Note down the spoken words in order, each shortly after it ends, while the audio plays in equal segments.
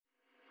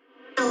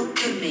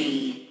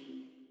Alchemy.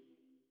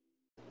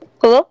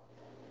 Hello?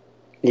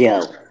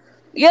 Yo.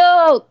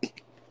 Yo!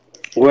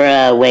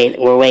 We're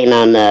waiting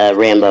on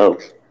Rambo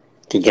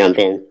to jump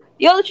in.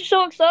 Yo, this is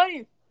so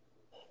exciting.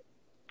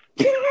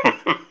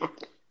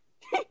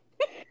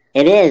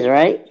 It is,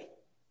 right?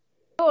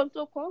 Oh, I'm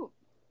so pumped.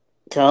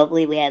 So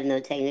hopefully we have no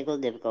technical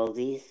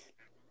difficulties.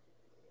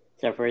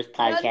 It's our first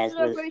podcast. Yeah, this is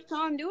our first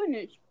time doing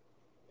this.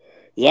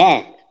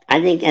 Yeah, I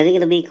think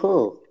it'll be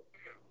cool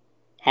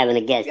having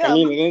a guest. Yeah. I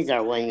mean, it is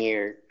our 1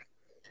 year,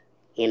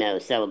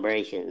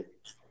 celebration.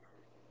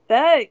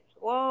 Thanks.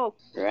 Whoa.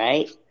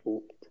 Right?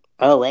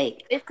 Oh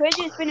wait. It's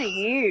crazy. It's been a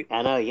year.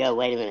 I know. Yo,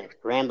 wait a minute.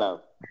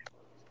 Rambo.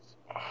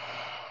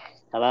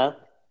 Hello?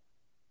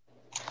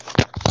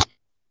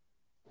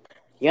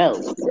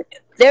 Yo.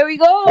 There we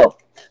go. Oh,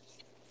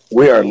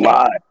 we are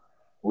live.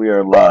 We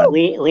are live.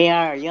 We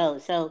are. Yo,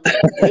 so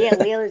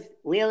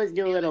we always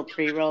do a little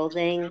pre-roll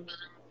thing.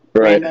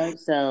 Right. Rambo.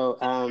 So,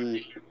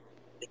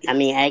 I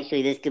mean,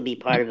 actually, this could be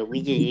part of it.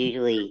 We just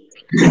usually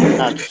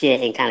talk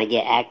shit and kind of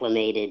get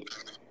acclimated,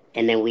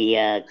 and then we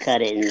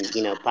cut it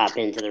and pop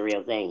into the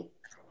real thing.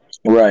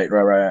 Right.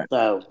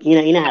 So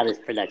you know how this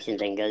production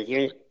thing goes.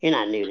 You're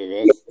not new to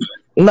this.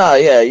 No,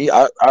 yeah,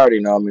 I already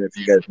know. I mean, if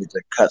you guys need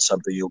to cut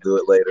something, you'll do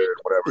it later or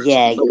whatever.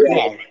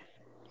 Yeah.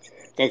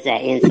 That's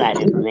that inside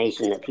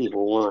information that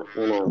people want.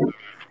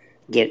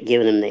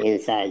 Giving them the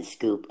inside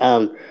scoop.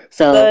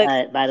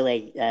 So by the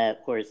way,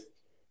 of course,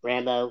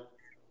 Rambo,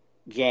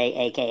 Jay,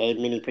 aka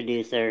Mini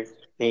Producer.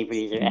 I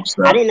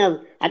didn't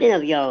know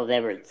if y'all have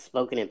ever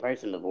spoken in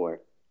person before.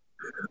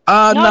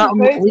 No,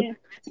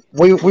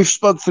 we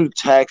spoke through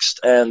text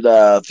and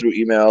through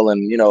email,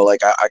 and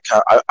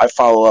I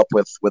follow up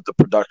with the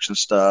production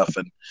stuff,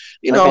 and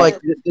Okay.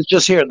 it's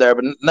just here and there,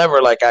 but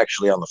never like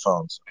actually on the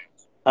phones.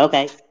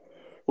 Okay.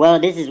 Well,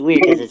 this is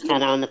weird because it's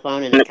kind of on the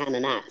phone and it's kind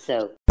of not.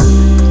 So.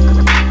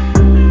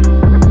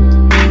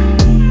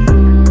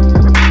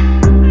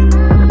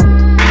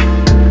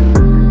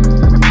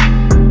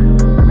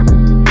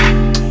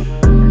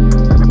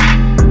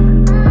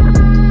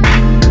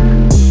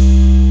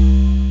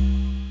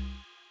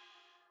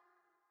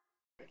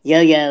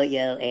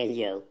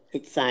 Yo.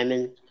 It's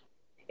Simon.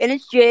 And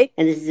it's Jay.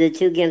 And this is the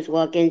Two Gimps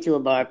Walk Into a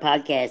Bar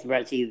podcast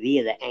brought to you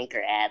via the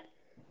Anchor app.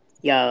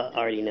 Y'all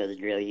already know the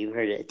drill. You've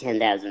heard it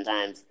 10,000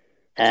 times.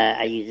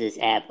 I use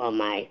this app on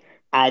my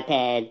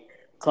iPad.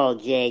 Call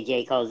Jay.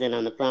 Jay calls in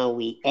on the phone.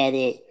 We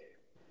edit,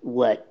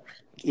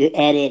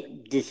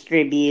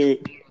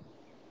 distribute,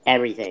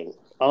 everything.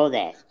 All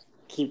that.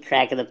 Keep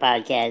track of the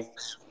podcast.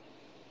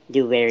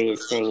 Do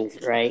various things,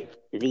 right?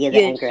 Via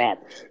the Anchor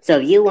app. So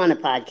if you want a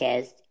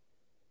podcast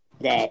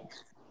that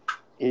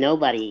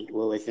nobody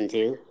will listen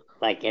to,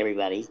 like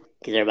everybody,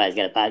 because everybody's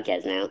got a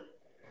podcast now,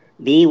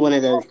 be one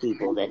of those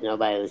people that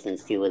nobody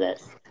listens to with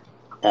us.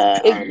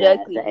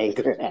 Exactly. On the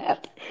Anchor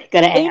app.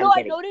 And I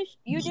noticed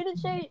you didn't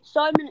say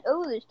Simon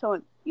Ella this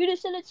time. You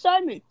just said it's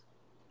Simon.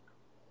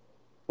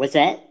 What's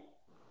that?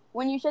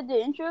 When you said the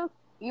intro,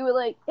 you were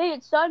like, "Hey,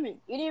 it's Simon."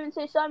 You didn't even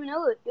say Simon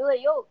Ella. You're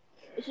like, "Yo,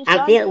 it's just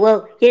Simon."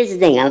 Well, here's the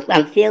thing.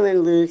 I'm feeling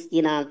loose.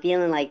 I'm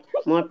feeling like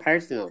more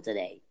personal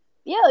today.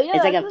 Yeah.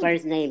 It's like a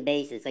first name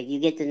basis. Like you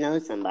get to know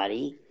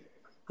somebody.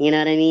 You know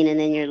what I mean? And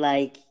then you're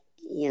like,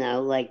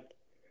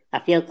 I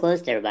feel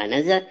close to everybody.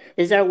 Now, this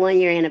is our 1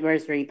 year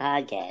anniversary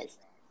podcast.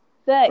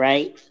 Thanks.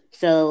 Right?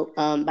 So,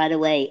 by the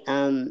way,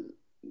 go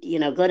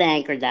to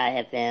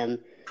anchor.fm if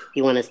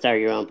you want to start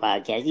your own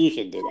podcast. You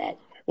should do that.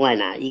 Why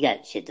not? You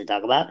got shit to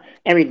talk about.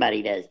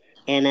 Everybody does.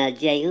 And,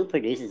 Jay, who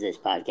produces this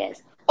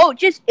podcast? Oh,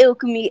 just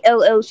Alchemy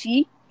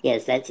LLC.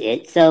 Yes, that's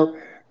it. So,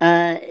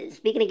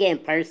 speaking of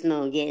getting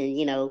personal and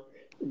getting,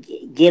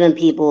 giving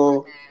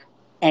people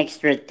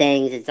extra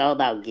things, it's all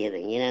about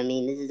giving. You know what I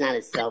mean? This is not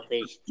a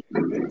selfish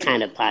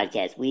kind of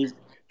podcast. We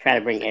try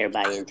to bring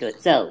everybody into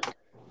it. So,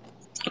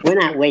 we're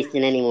not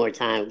wasting any more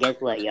time. Guess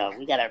what, y'all?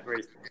 We got our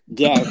first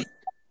guest.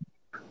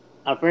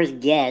 Our first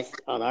guest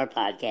on our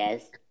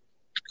podcast.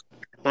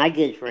 My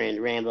good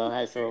friend, Rambo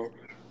Hustle.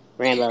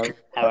 Rambo,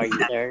 how are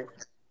you, sir?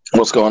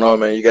 What's going on,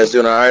 man? You guys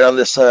doing all right on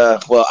this?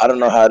 Well, I don't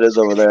know how it is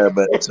over there,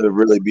 but it's a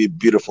really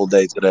beautiful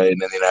day today in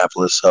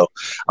Indianapolis. So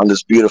on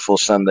this beautiful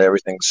Sunday,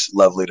 everything's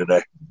lovely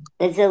today.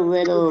 It's a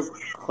little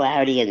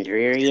cloudy and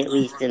dreary, at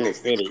least in the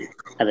city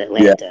of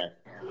Atlanta. Yeah.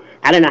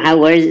 I don't know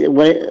what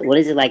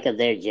is it like up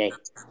there, Jay?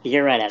 Because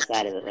you're right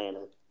outside of Atlanta.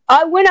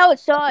 I went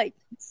outside.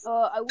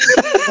 I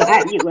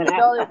went You went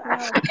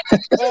outside.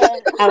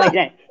 I like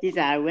that. You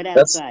said I went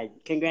outside.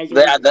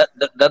 Congratulations.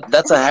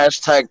 That's a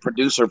hashtag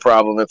producer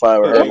problem if I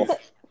ever heard one.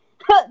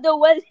 The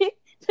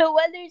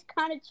weather's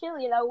kind of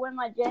chilly, and I wear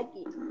my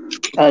jacket.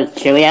 Oh,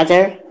 it's chilly out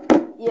there?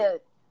 Yeah.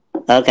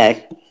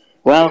 Okay.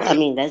 Well, I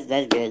mean that's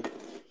good.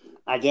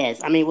 I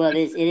guess. I mean, well,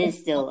 it is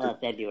still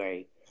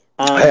February.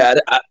 Hey,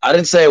 I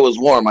didn't say it was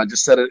warm. I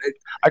just said it.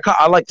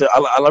 I like to.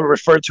 I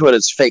refer to it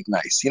as fake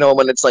nice.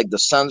 When it's like the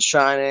sun's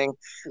shining,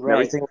 and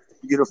everything's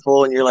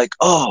beautiful, and you're like,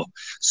 "Oh,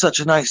 such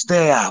a nice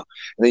day out."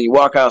 And then you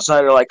walk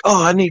outside, you're like,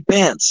 "Oh, I need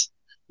pants."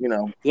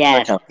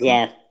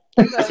 Yeah.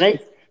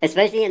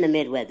 Especially in the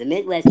Midwest. The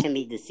Midwest can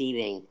be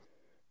deceiving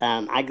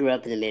I grew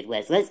up in the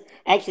Midwest. Let's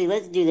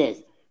do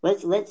this.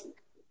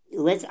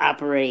 Let's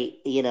operate,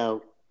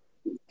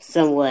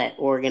 somewhat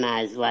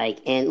organized,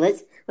 and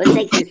let's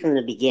take this from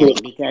the beginning,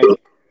 because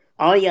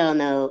all y'all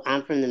know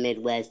I'm from the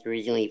Midwest,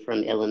 originally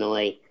from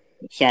Illinois.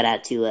 Shout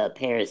out to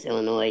Paris,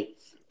 Illinois,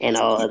 and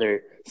all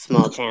other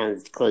small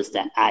towns close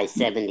to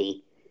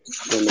I-70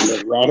 in the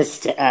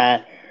Midwest.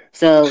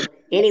 So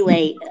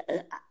anyway,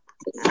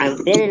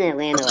 I've been in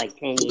Atlanta like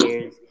 10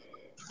 years.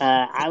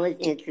 I was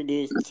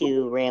introduced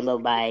to Rambo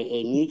by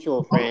a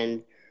mutual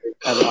friend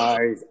of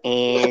ours,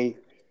 and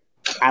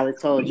I was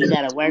told, you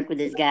got to work with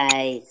this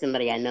guy,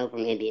 somebody I know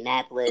from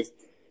Indianapolis.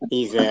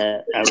 He's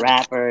a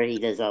rapper. He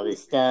does all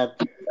this stuff.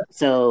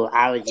 So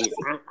I was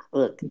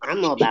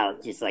I'm all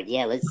about just like,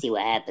 yeah, let's see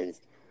what happens.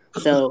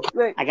 So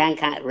I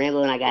got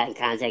Rambo and I got in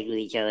contact with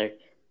each other.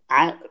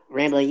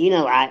 Rambo,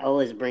 I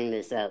always bring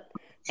this up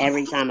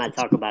every time I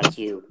talk about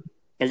you,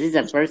 because this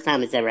is the first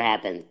time it's ever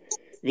happened.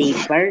 The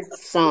first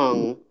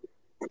song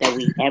that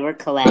we ever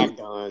collabed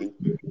on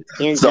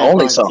ends up on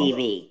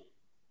TV.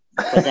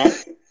 What's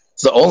that?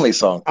 It's the only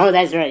song. Oh,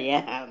 that's right.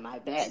 Yeah, my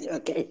bad.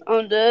 Okay.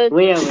 I'm dead.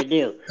 We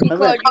overdue. He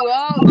called you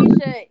out. He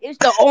said it's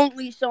the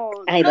only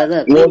song. Hey, but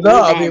look. Well,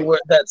 no, I mean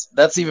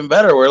that's even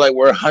better. We're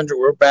 100.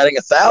 We're batting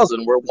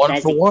 1,000. We're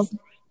 1 for 1.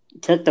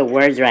 Took the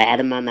words right out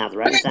of my mouth.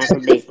 Right in time for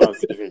baseball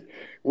season.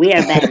 We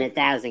are batting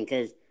 1,000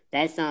 because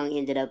that song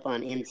ended up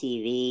on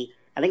MTV.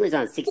 I think it was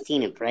on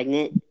 16 and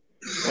Pregnant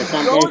or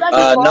something.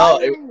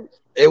 No,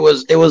 it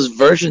was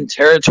Virgin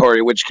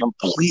Territory, which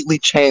completely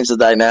changed the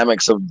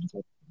dynamics of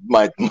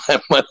my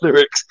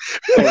lyrics.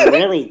 It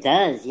really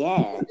does,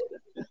 yeah.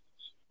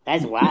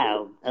 That's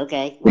wild.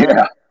 Okay.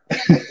 Well,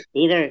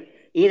 yeah.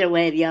 Either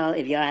way, if y'all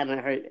haven't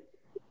heard,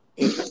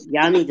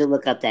 y'all need to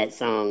look up that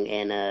song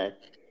and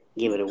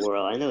give it a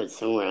whirl. I know it's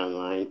somewhere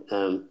online.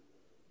 But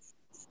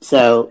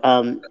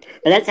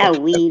that's how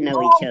we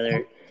know each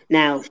other.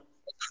 Now,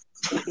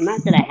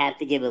 not that I have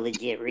to give a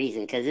legit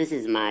reason, because this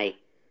is my,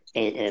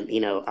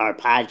 our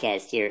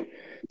podcast here.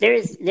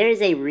 There's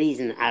a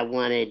reason I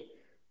wanted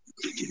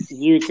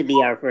you to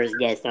be our first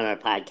guest on our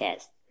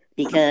podcast,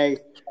 because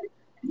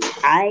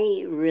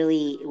I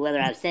really, whether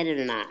I've said it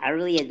or not, I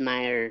really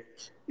admire,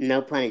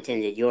 no pun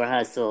intended, your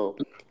hustle,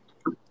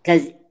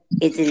 because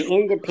it's an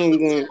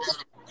independent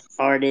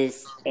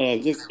artist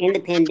and just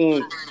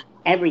independent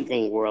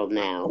everything world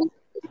now.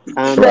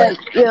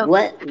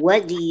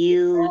 What do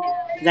you?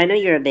 Because I know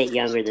you're a bit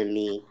younger than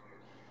me.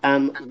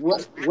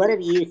 What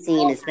have you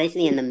seen,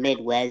 especially in the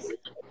Midwest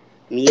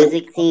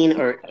music scene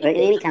or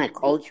any kind of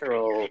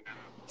cultural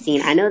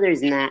scene? I know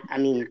there's not. I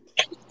mean,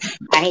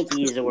 I hate to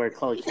use the word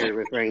culture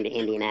referring to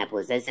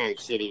Indianapolis. That sounds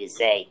shitty to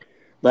say,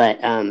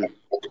 but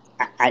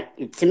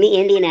to me,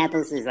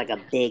 Indianapolis is like a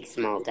big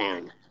small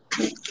town.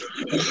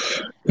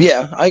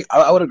 Yeah,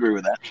 I would agree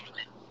with that.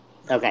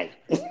 Okay.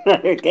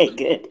 Okay,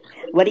 good.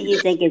 What do you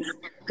think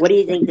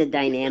the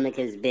dynamic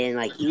has been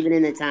like, even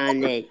in the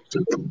time that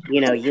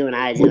you and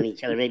I have known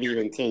each other, maybe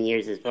even 10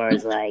 years, as far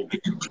as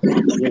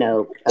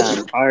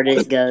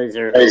artist goes,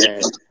 or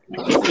just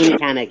any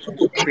kind of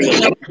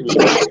creative scene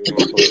in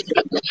Indianapolis?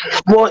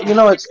 Well,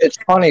 it's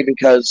funny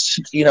because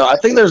I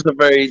think there's a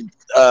very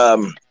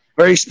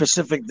very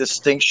specific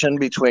distinction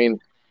between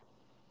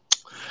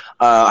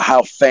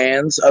how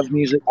fans of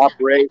music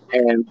operate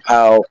and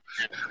how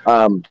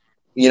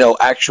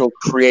actual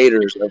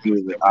creators of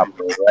music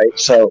operate, right?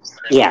 So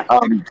yeah,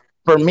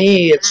 for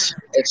me, it's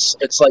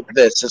like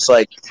this. It's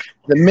like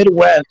the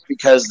Midwest,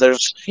 because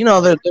there's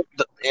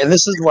and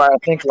this is why I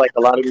think like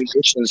a lot of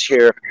musicians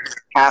here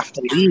have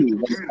to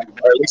leave, or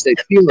at least they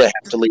feel they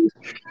have to leave,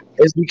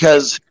 is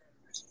because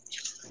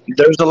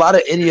there's a lot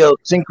of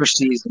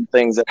idiosyncrasies and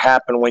things that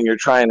happen when you're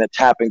trying to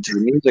tap into the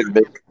music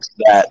business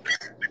that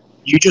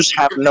you just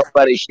have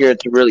nobody here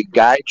to really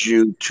guide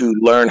you to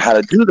learn how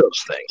to do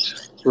those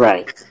things.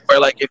 Right. Or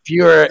like if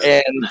you're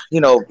in, a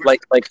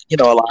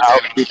lot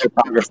of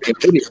photography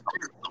and video,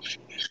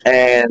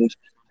 and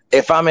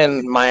if I'm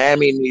in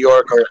Miami, New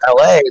York, or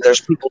LA,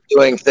 there's people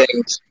doing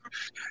things,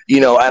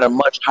 at a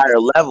much higher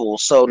level.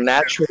 So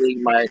naturally,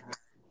 my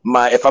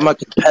if I'm a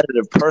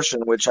competitive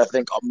person, which I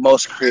think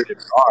most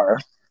creatives are,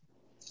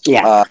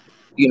 yeah,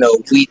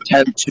 we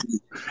tend to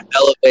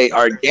elevate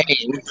our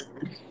game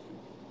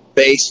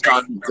based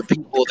on the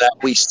people that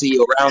we see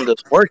around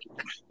us working.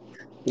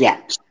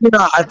 Yeah.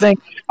 I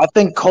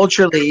think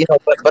culturally,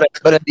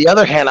 but on the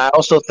other hand, I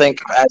also think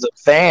as a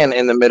fan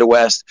in the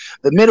Midwest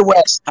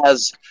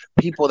has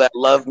people that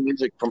love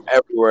music from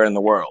everywhere in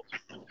the world.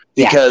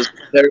 Because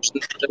there's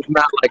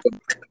not like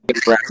a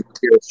ground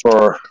here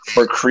for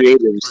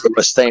creatives in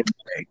the same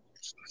way.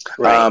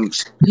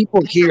 Right.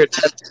 People here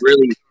tend to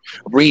really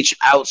reach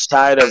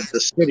outside of the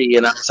city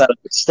and outside of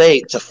the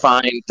state to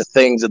find the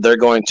things that they're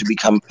going to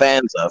become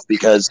fans of,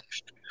 because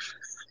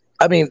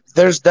I mean,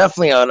 there's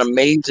definitely an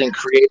amazing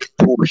creative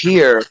pool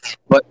here,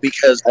 but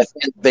because I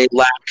think they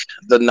lack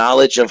the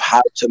knowledge of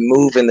how to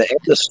move in the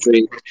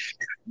industry,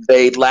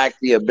 they lack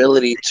the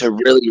ability to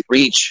really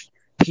reach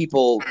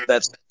people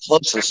that's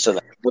closest to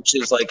them, which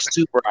is like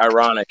super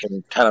ironic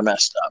and kind of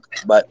messed up.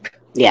 But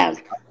yeah.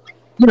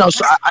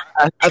 So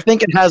I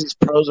think it has its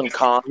pros and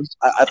cons.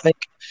 I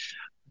think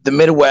the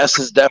Midwest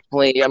is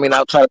definitely, I mean,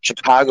 outside of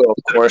Chicago, of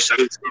course,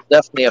 it's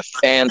definitely a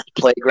fan's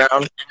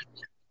playground.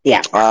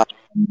 Yeah.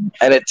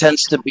 And it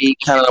tends to be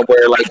kind of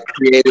where like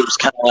creatives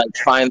kind of like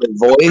find their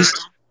voice,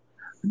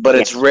 but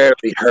it's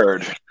rarely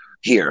heard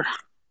here.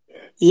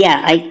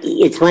 Yeah,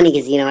 it's funny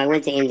because I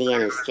went to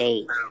Indiana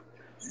State,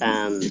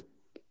 and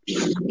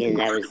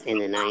that was in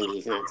the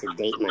 '90s. Not to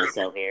date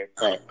myself here,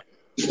 but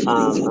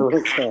I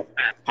went to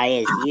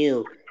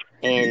ISU,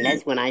 and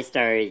that's when I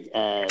started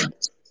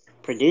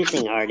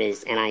producing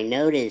artists, and I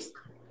noticed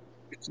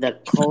the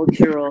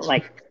cultural,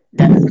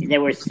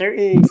 there were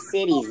certain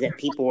cities that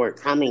people were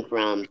coming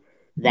from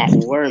that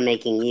were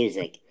making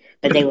music,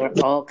 but they were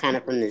all kind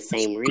of from the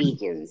same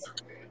regions.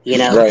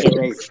 Right. It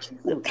was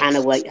kind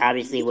of what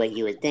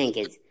you would think.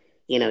 It's,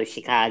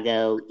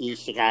 Chicago,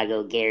 East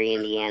Chicago, Gary,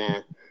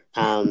 Indiana,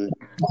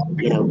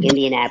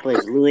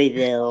 Indianapolis,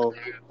 Louisville,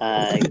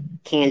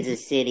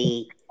 Kansas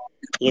City,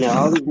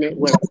 all these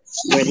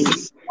where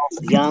these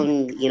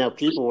young,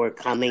 people were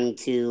coming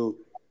to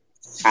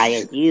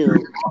ISU,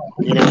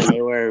 and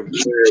they were,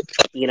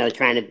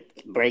 trying to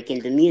break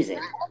into music,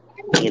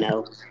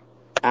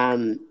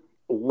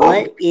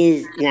 what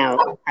is,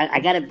 now, I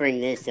got to bring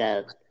this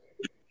up,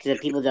 because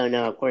if people don't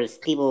know, of course,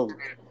 people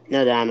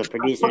know that I'm a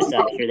producer, so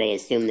I'm sure they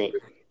assume that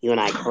you and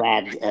I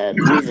collabed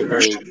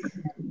musically.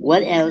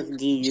 What else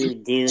do you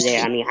do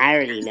there? I mean, I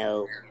already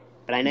know,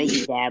 but I know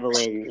you dabble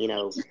in,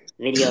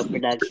 video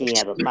production, you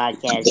have a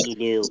podcast, you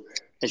do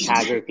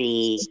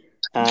photography.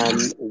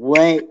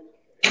 What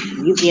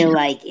do you feel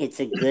like it's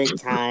a good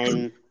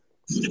time,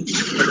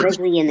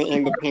 especially in the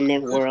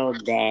independent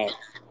world, that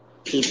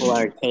people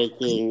are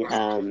taking,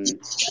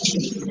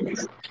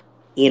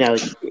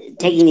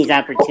 taking these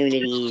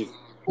opportunities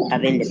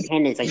of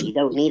independence? Like, you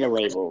don't need a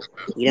label,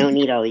 you don't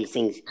need all these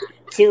things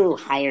to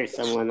hire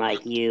someone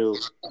like you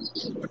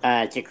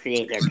to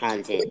create their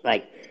content.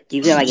 Like, do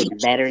you feel like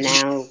it's better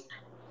now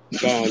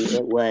than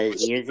it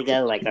was years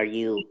ago? Like,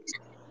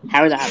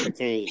 how are the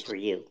opportunities for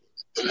you?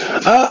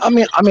 I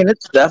mean,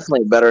 it's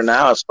definitely better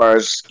now as far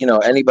as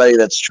anybody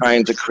that's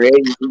trying to create.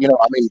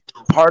 I mean,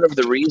 part of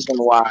the reason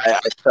why I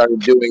started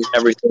doing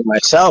everything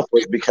myself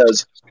was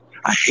because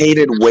I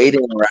hated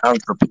waiting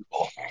around for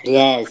people.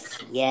 Yes.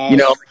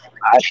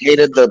 I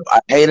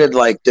hated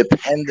like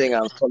depending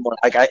on someone.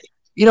 Like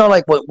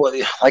like what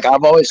like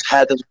I've always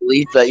had this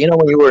belief that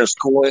when you were in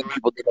school and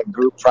people did like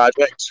group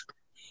projects.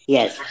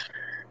 Yes.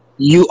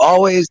 You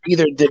always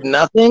either did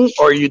nothing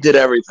or you did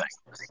everything.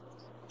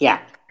 Yeah.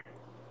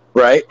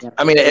 Right. Yep.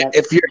 I mean,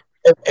 if you're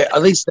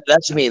at least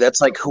that's me.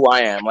 That's like who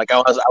I am. Like I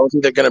was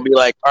either going to be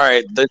like, all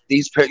right,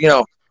 these.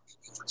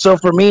 So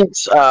for me,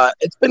 it's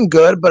been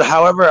good. But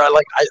however,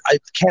 I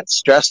can't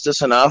stress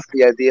this enough.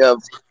 The idea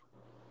of,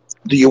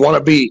 do you want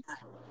to be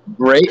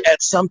great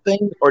at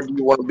something or do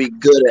you want to be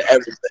good at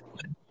everything?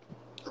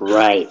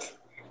 Right.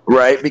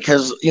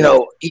 Because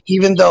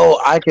even though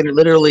I can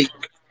literally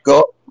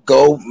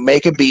go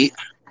make a beat,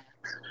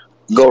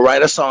 go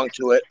write a song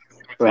to it,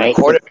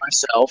 record it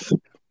myself,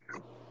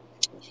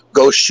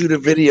 go shoot a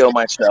video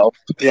myself,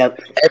 edit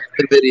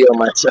the video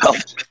myself,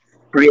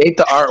 create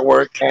the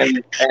artwork,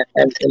 and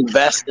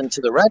invest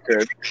into the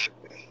record.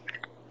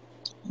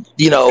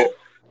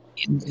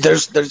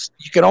 There's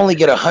you can only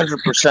get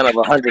 100% of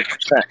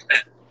 100%.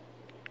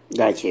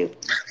 Got you.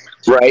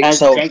 Right. That's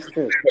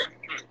true.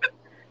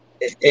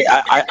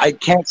 I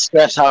can't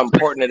stress how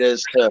important it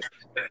is to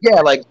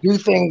do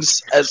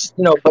things as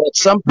but at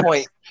some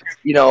point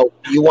you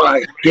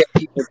want to get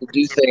people to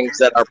do things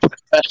that are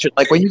professional.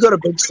 Like when you go to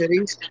big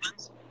cities,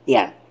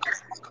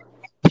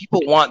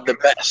 people want the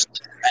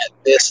best at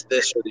this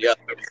or the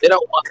other. They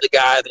don't want the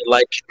guy that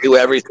can do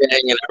everything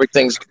and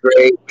everything's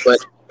great, but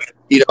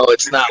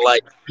it's not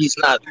like he's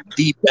not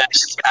the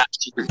best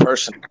absolute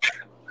person.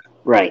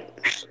 Right.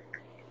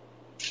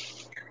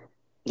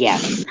 Yeah.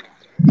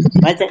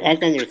 That's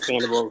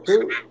understandable.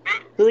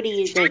 Who do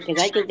you think?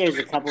 Because I think there's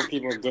a couple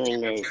people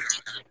doing this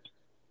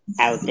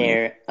out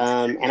there,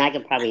 and I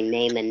could probably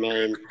name a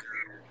name.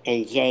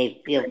 And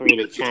Jay, feel free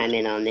to chime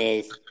in on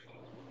this.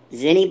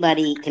 Can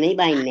anybody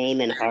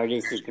name an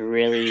artist that's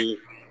really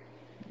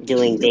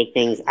doing big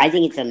things? I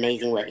think it's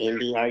amazing what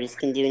indie artists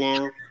can do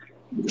now.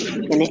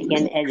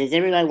 Does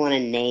everybody want to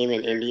name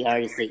an indie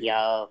artist that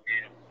y'all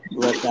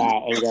look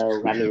at and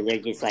go, I mean, they're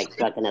just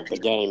fucking up the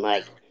game,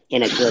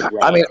 in a good way?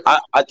 I mean,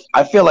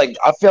 I feel like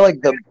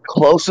the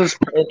closest,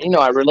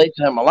 I relate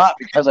to him a lot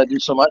because I do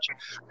so much.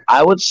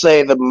 I would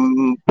say the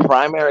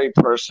primary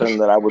person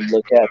that I would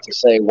look at to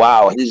say,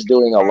 wow, he's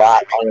doing a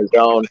lot on his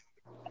own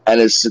and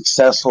is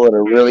successful at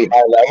a really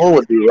high level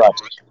would be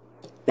Russ.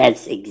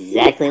 That's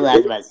exactly what I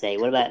was about to say.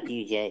 What about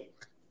you, Jay?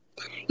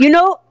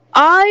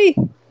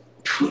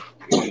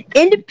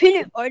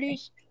 Independent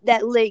artists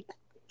that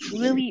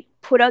really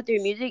put out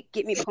their music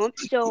get me pumped.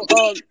 So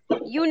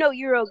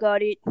Euro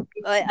got it.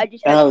 I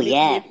just had to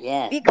mention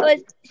it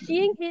because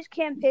seeing his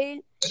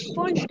campaign,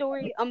 fun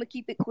story. I'm gonna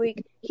keep it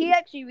quick. He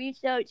actually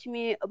reached out to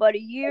me about a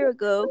year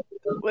ago,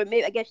 or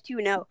maybe I guess 2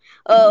 now.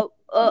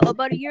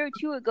 About a year or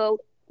 2 ago,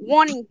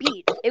 wanting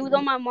beats. It was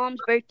on my mom's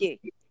birthday,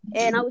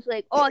 and I was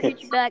like, "Oh, I'll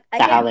hit you back." I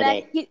The hit him back.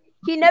 holiday.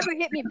 He never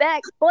hit me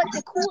back. But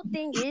the cool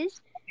thing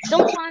is,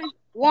 sometimes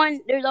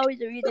there's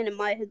always a reason in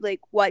my head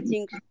like why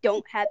things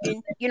don't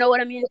happen. You know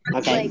what I mean?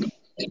 Okay. Like,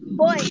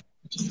 but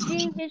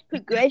seeing his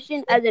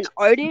progression as an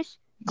artist,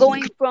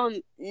 going from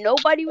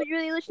nobody was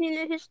really listening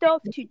to his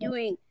stuff to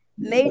doing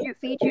major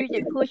features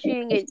and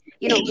pushing and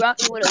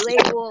rocking with a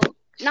label,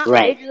 not a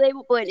major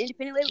label but an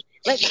independent label.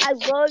 Like, I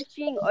love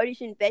seeing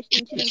artists invest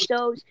into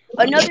themselves.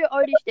 Another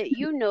artist that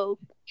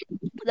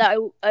that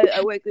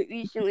I worked with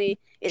recently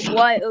is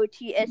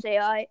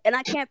YOTSAI, and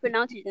I can't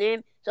pronounce his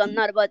name, so I'm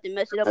not about to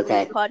mess it up on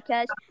this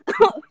podcast.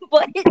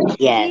 But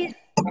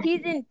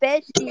he's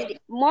invested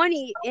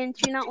money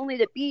into not only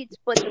the beats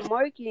but the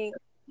marketing.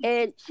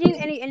 And seeing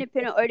any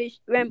independent artist,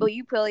 Rambo,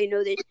 you probably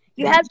know this,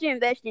 you have to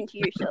invest into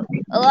yourself.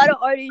 A lot of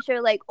artists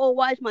are like, "Oh,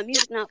 why is my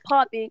music not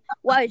popping?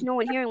 Why is no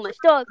one hearing my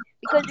stuff?"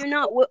 Because they're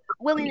not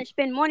willing to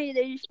spend money.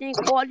 They just think,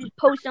 "Oh, I'll just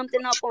post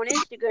something up on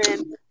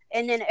Instagram,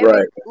 and then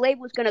every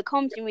label's going to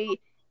come to me,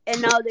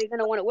 and now they're going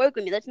to want to work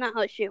with me." That's not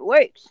how shit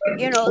works.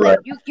 Like,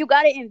 you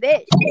got to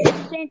invest. It's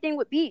the same thing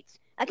with beats.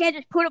 I can't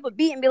just put up a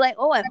beat and be like,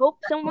 "Oh, I hope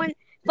someone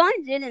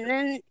finds it," and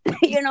then,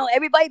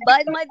 everybody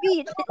buys my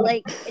beats.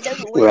 Like, it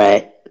doesn't work.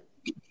 Right.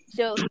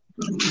 So,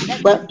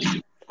 well,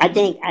 I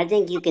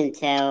think you can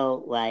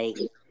tell, like,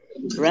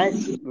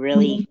 Russ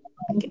really,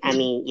 I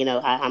mean,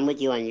 I'm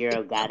with you on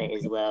Euro Got It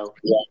as well.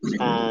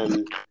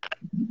 But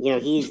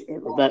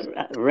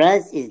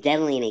Russ is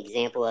definitely an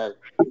example of,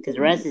 because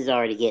Russ is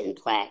already getting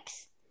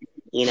plaques,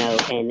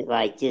 and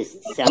like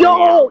just selling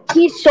out.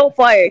 He's so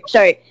fire.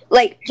 Sorry,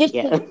 like just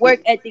his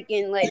work ethic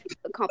and like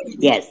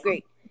accomplishment. Yes,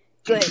 great.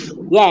 Go ahead.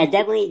 Yeah,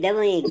 definitely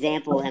an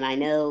example. And I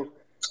know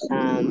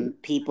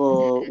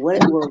people.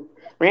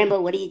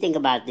 Rambo, what do you think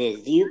about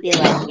this? Do you feel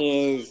like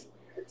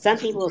some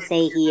people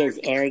say he is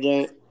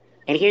arrogant?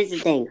 And here's the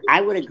thing,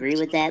 I would agree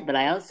with that, but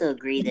I also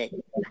agree that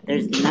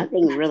there's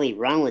nothing really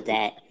wrong with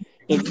that.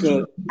 It's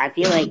that I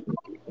feel like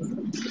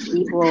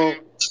people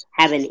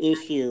have an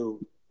issue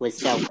with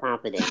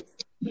self-confidence.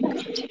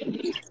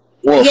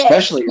 Well,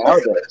 especially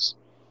nowadays.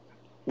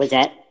 What's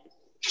that?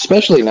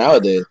 Especially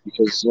nowadays,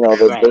 because,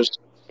 there's,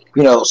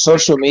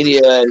 social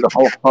media and the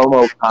whole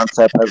FOMO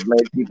concept has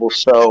made people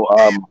so,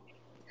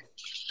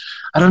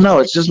 I don't know,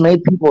 it's just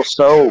made people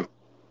so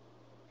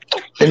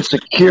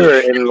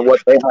insecure in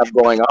what they have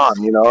going on.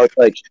 It's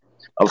like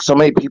so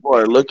many people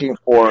are looking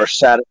for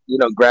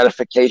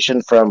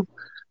gratification from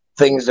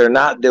things they're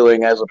not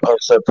doing as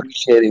opposed to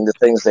appreciating the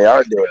things they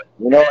are doing.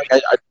 Like I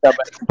got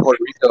back from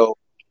Puerto Rico,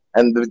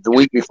 and the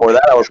week before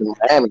that I was in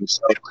Miami.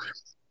 So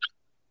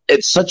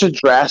it's such a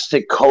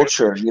drastic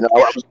culture. I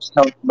was just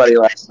telling somebody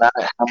last night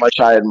how much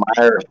I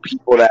admire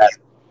people that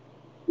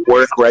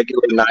work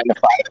regular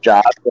 9-to-5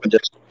 jobs and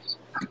just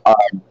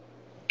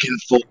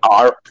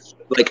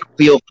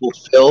feel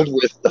fulfilled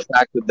with the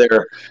fact that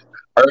they're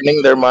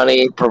earning their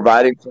money,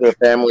 providing for their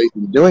families,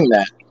 and doing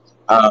that.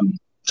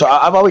 So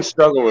I've always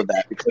struggled with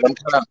that because I'm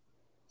kind of,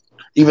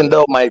 even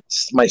though my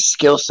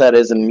skill set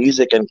is in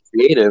music and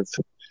creative,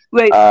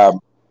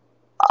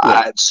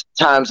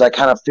 sometimes I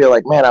kind of feel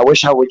like, man, I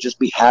wish I would just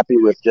be happy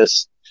with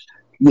just,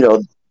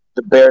 the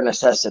bare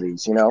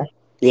necessities,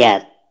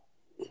 Yeah.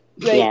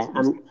 Yeah,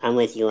 I'm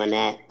with you on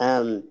that.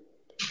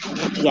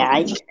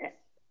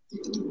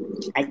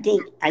 I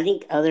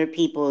think other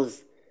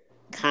people's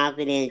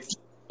confidence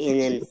in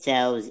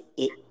themselves,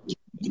 I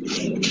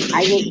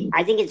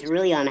think it's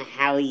really on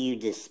how you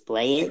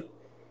display it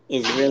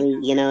is really,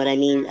 you know what I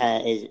mean,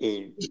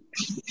 is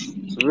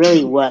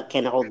really what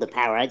can hold the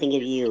power. I think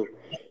if you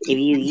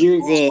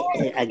use it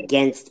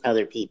against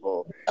other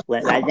people,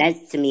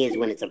 that to me is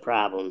when it's a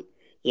problem,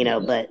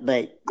 but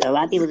a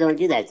lot of people don't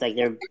do that. It's like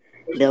they're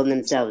building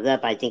themselves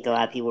up. I think a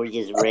lot of people were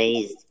just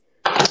raised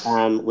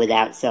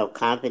without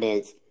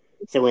self-confidence.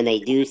 So when they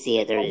do see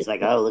it, they're just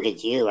like, "Oh, look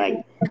at you!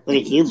 Like, look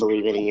at you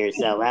believing in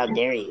yourself. How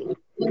dare you?"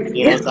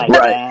 It's like,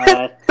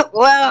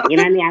 wow. You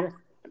know what I mean?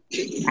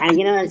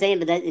 You know what I'm saying?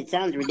 But it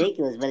sounds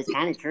ridiculous, but it's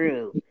kind of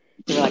true.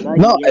 Like, "Oh,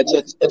 no,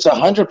 it's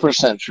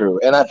 100% true,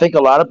 and I think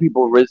a lot of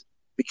people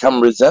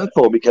become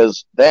resentful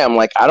because, damn,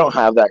 like I don't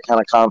have that kind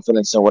of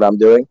confidence in what I'm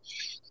doing.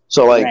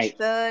 So, like,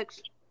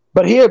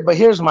 but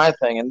here's my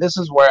thing, and this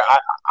is where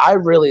I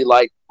really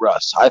like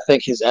Russ. I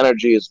think his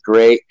energy is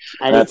great,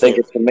 and I think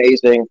it's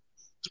amazing.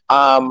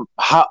 I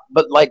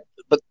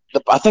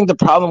think the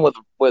problem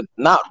with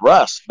not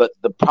Russ, but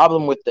the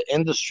problem with the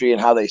industry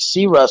and how they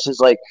see Russ is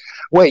like,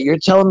 wait, you're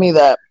telling me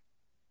that,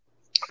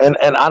 and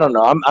I don't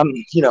know, I'm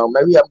maybe I'm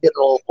getting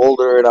a little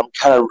older and I'm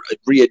kind of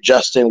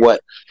readjusting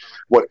what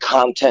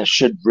content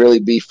should really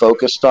be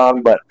focused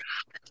on, but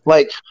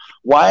like,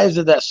 why is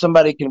it that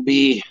somebody can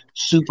be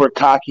super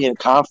cocky and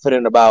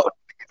confident about?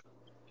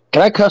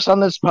 Can I cuss on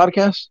this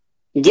podcast?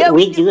 Yeah,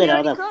 we do it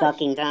all the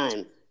fucking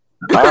time.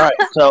 All right,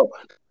 so.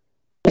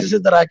 Is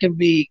it that I can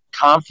be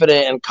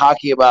confident and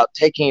cocky about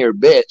taking your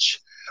bitch,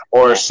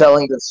 or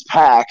selling this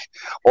pack,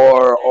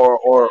 or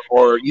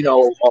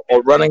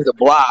running the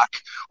block,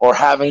 or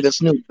having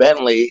this new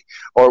Bentley,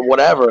 or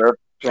whatever?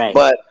 Right.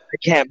 But I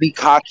can't be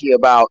cocky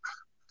about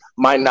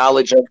my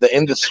knowledge of the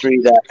industry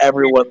that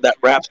everyone that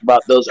raps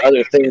about those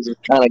other things is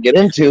trying to get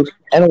into,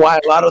 and why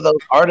a lot of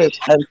those artists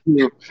tend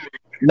to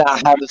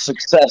not have the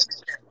success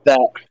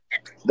that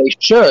they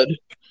should,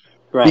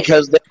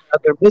 because they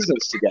have their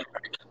business together.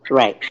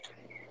 Right.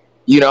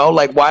 You know,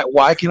 like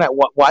why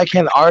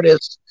can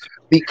artists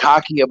be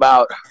cocky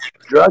about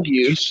drug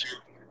use,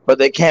 but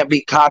they can't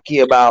be cocky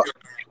about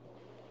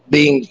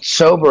being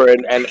sober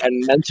and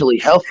mentally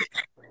healthy?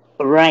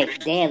 Right.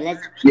 Damn,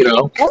 that's you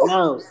know.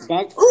 No,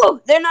 that's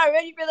they're not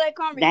ready for that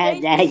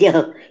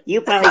conversation.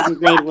 You probably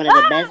just made one of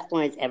the best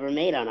points ever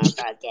made on our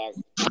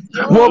podcast.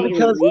 Well,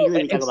 because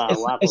usually we talk about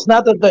waffles. It's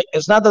not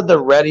that they're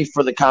ready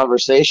for the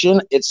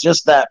conversation. It's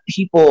just that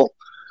people.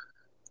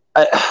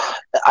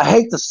 I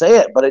hate to say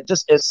it, but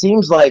it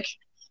seems like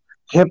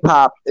hip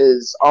hop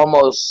is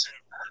almost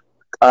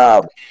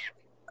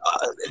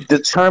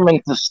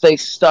determined to stay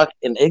stuck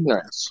in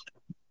ignorance.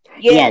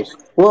 Yes.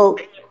 Well,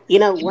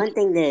 one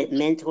thing that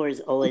mentors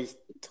always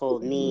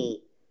told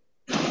me,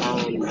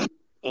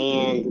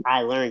 and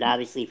I learned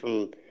obviously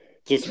from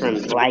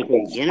life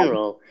in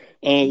general,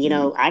 and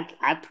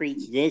I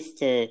preach this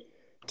to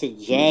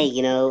Jay.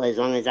 As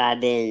long as I've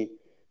been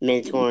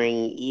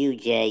mentoring you,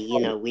 Jay,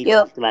 we've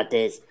talked about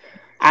this.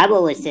 I've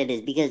always said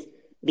this because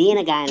being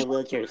a guy in a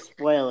wheelchair,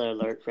 spoiler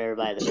alert for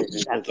everybody that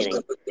listens, I'm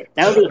kidding.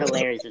 That would be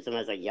hilarious if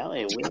someone's like, y'all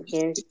in a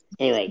wheelchair?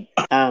 Anyway,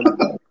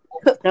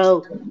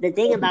 so the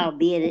thing about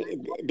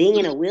being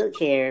in a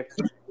wheelchair,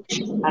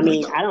 I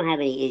mean, I don't have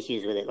any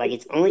issues with it. Like,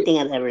 it's the only thing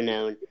I've ever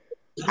known.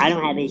 I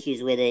don't have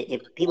issues with it.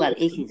 If people have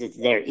issues, it's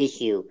their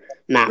issue,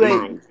 not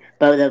mine.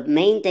 But the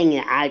main thing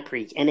that I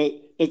preach, and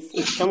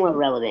it's somewhat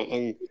relevant,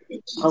 and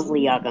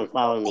hopefully y'all can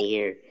follow me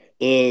here,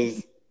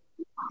 is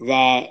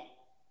that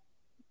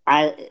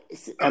a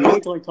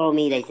mentor told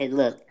me, they said,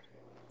 look,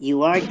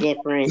 you are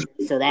different,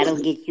 so that'll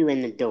get you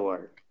in the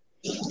door.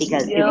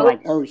 Because people are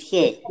like, oh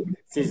shit,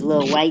 it's this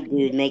little white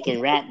dude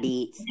making rap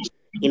beats.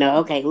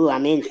 Okay,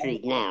 I'm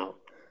intrigued now.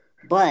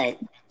 But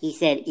he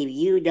said, if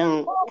you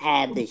don't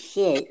have the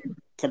shit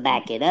to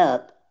back it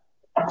up,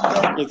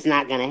 it's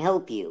not going to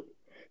help you.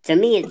 To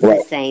me, it's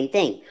the same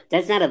thing.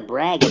 That's not a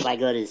brag if I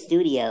go to the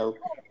studio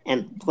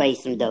and play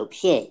some dope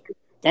shit.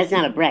 That's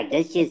not a brag.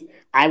 That's just,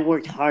 I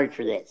worked hard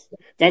for this.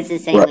 That's the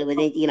same way with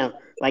it,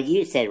 like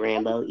you said,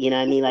 Rambo, you know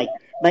what I mean? Like,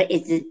 but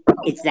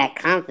it's that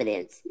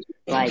confidence.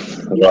 Like,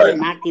 you can't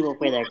knock people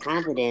for their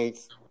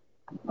confidence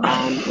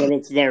if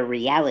it's their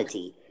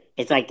reality.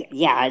 It's like,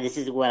 yeah, this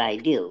is what I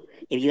do.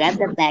 If you have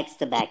the facts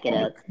to back it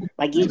up,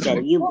 like you said,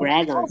 if you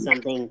brag on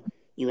something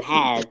you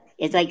have,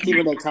 it's like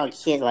people that talk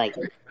shit like,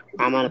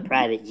 I'm on a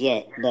private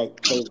jet, but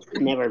they've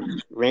never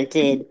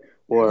rented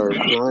or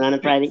flown on a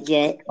private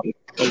jet.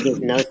 They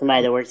just know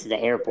somebody that works at the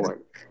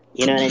airport.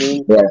 You know what I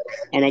mean? Yeah.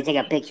 And they take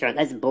a picture of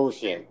that's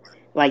bullshit.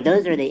 Like,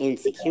 those are the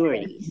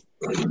insecurities.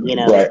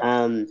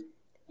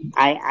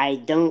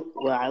 I don't,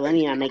 well, let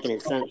me not make an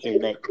assumption,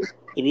 but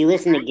if you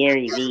listen to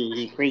Gary Vee,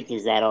 he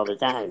preaches that all the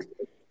time.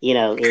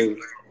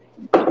 It's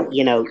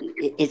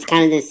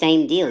kind of the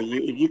same deal.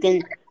 If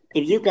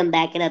you can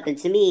back it up, and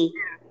to me,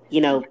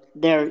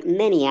 there are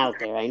many out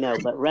there, I know,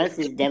 but Russ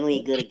is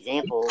definitely a good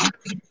example,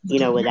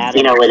 without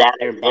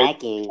their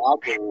backing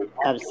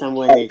of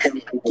someone that's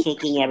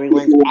kicking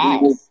everyone's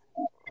ass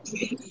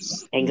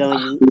and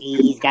going,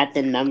 he's got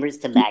the numbers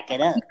to back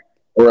it up.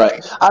 Right.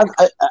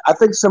 I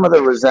think some of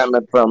the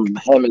resentment from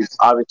him is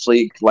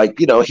obviously like,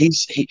 and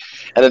this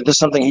is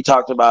something he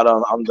talked about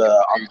on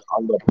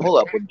the pull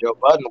up with Joe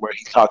Budden, where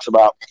he talks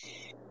about,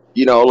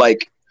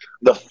 like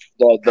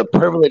the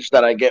privilege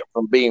that I get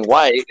from being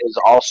white is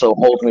also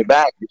holds me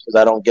back because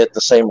I don't get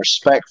the same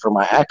respect for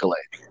my accolade.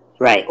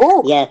 Right.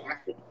 Oh yeah.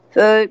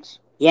 Thanks.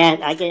 Yeah,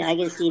 I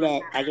can see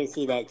that. I can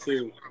see that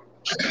too.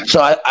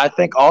 So I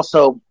think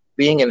also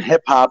being in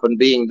hip hop and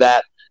being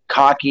that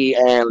cocky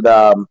and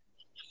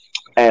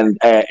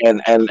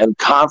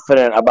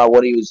confident about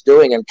what he was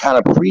doing and kind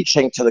of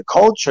preaching to the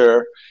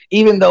culture,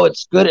 even though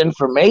it's good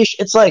information.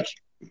 It's like,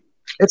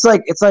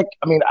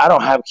 I mean, I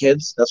don't have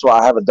kids. That's why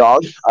I have a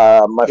dog.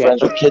 My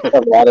friends with kids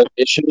have a lot of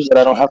issues that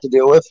I don't have to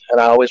deal with. And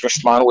I always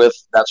respond with,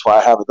 that's why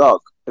I have a dog.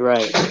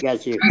 Right.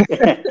 Got you.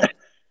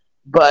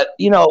 But,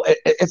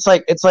 it's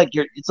like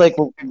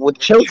with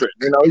children,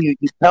 you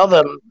tell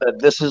them that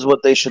this is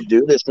what they should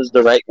do. This is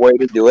the right way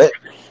to do it.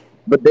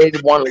 But they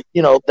want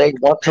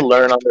to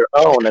learn on their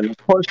own. And of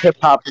course, hip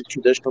hop has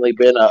traditionally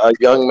been a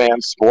young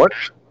man's sport.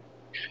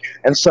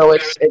 And so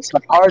it's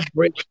a hard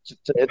bridge.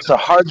 It's a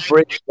hard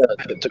bridge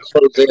to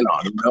close in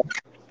on.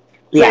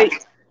 Yeah.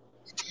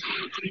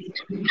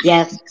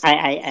 Yes,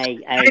 I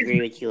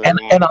agree with you on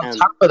that. And on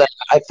top of that,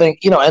 I think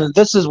and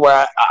this is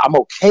where I'm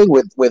okay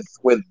with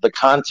the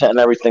content and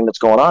everything that's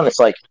going on. It's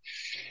like,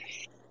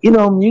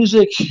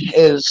 music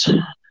is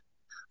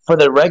for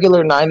the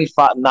regular 9 to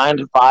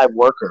 5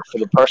 worker, for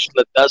the person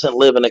that doesn't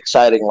live an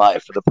exciting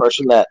life, for the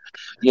person that,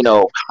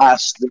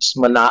 has this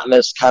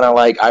monotonous kind of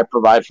like I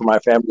provide for my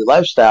family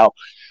lifestyle,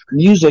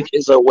 music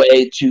is a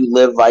way to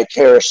live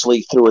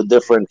vicariously through a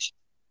different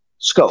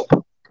scope.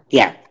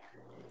 Yeah.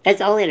 That's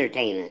all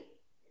entertainment.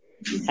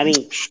 I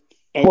mean,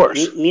 Of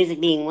course. Music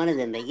being one of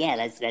them, but yeah,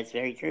 that's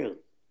very true.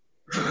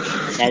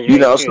 That's very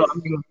true. So I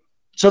mean,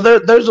 so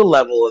there's a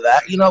level of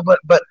that,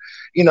 but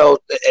in a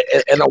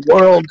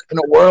world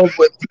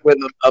with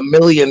a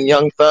million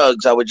young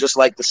thugs, I would just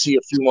like to see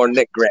a few more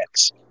Nick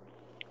Grants.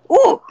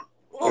 Ooh.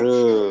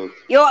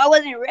 Yo, I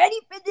wasn't ready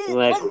for this.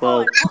 What's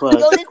going on?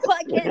 Yo, this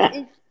podcast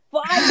is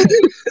fire.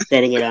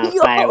 Setting it on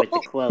fire with the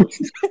quotes.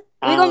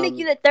 We're gonna make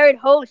you the third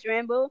host,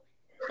 Rambo.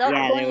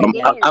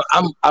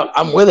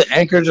 I'm with it.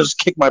 Anchor just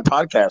kicked my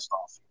podcast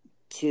off.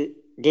 Did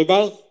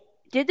they?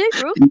 Did they,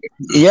 bro?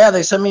 Yeah,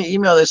 they sent me an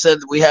email. They said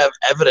we have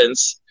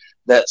evidence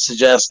that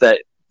suggests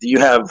that you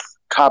have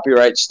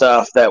copyright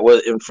stuff that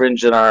was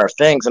infringing our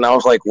things. And I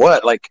was like,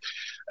 what? Like,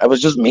 I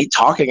was just me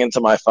talking into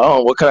my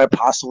phone. What could I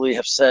possibly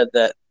have said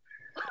that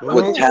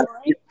would have...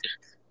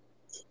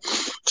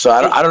 So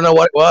I don't know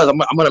what it was. I'm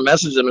going to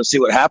message them and see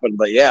what happened.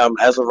 But yeah,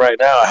 as of right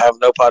now, I have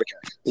no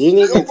podcast. You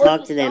need to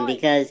talk to them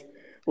because,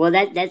 well,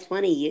 that's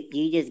funny.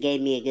 You just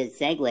gave me a good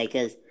segue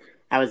because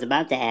I was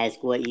about to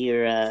ask what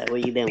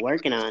you've been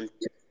working on.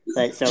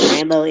 But so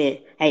Rambo,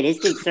 hey, this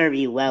could serve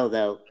you well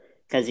though,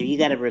 because if you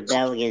got to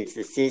rebel against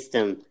the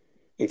system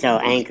and tell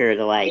Anchor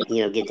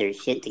to get their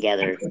shit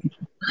together.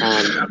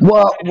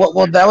 Well,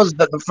 that was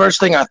the first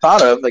thing I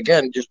thought of.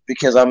 Again, just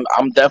because I'm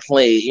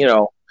definitely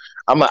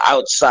I'm an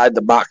outside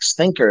the box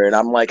thinker, and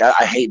I'm like I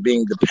hate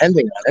being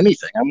dependent on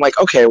anything. I'm like,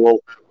 okay, well,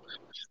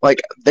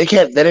 like they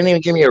didn't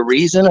even give me a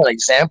reason, an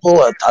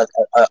example, a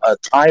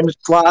time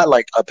slot,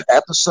 like an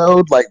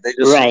episode, like they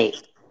just right.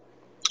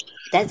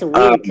 That's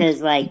weird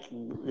because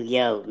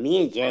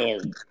me and Jay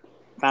have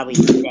probably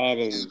said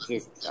and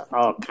just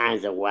all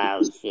kinds of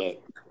wild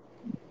shit,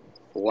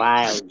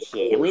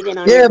 and we've been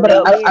on here for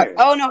a year.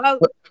 I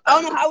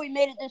don't know how we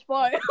made it this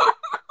far.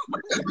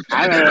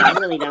 I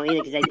really don't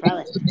either because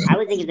I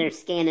would think if they're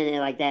scanning it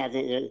like that,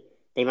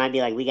 they might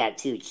be like, we got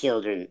 2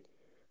 children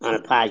on a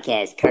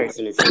podcast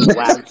cursing and saying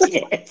wild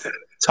shit.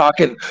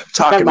 Talking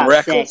about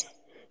reckless. Sex.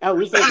 Oh,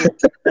 we say,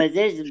 but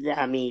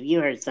you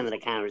heard some of the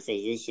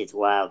conversations. This shit's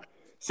wild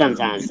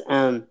sometimes.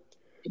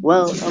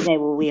 Well,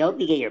 we hope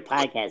you get your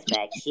podcast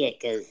back. Shit,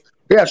 because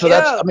that's what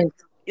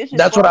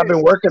I've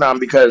been working on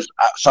because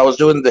I was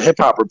doing the hip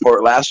hop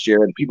report last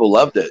year and people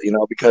loved it,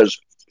 because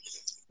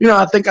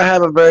I think I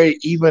have a very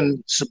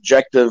even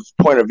subjective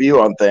point of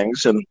view on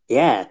things, and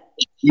yeah,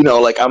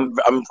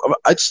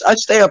 I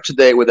stay up to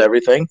date with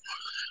everything.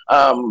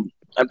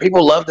 And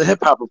people love the hip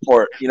hop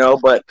report,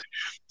 but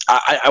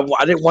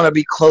I didn't want to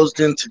be closed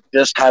into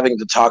just having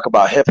to talk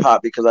about hip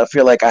hop because I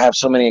feel like I have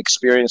so many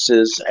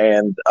experiences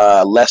and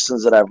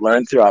lessons that I've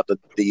learned throughout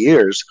the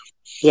years.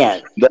 Yeah.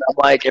 That I'm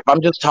like, if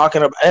I'm just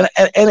talking about, and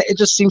it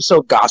just seems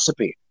so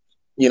gossipy,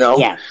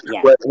 Yeah.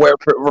 Where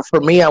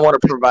for me, I want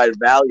to provide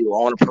value. I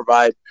want to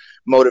provide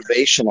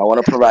motivation. I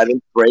want to provide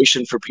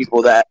inspiration for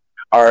people that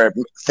are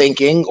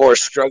thinking or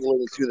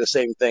struggling through the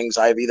same things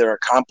I've either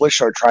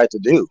accomplished or tried to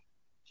do.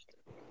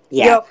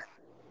 Yeah, yep.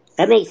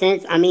 That makes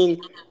sense. I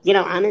mean,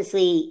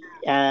 honestly,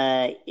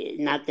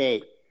 not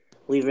that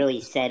we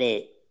really said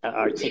it,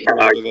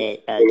 articulated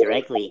it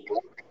directly,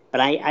 but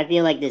I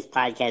feel like this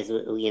podcast,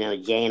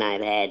 Jay and I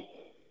have had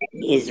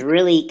is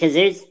really, because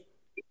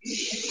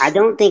I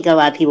don't think a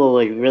lot of people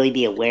would really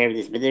be aware of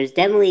this, but there's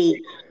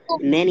definitely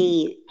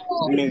many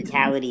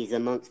mentalities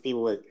amongst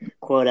people with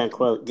quote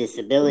unquote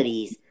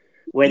disabilities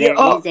where there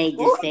is a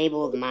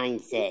disabled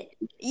mindset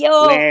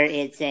where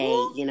it's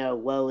a,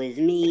 woe is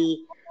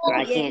me, or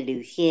I can't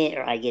do shit,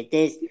 or I get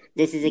this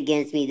is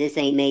against me, this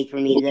ain't made for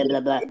me, blah,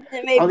 blah, blah.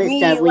 All this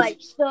stuff,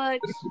 which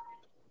sucks.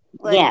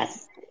 Yeah.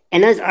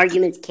 And those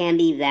arguments can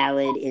be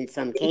valid in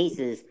some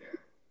cases,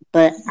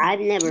 but I've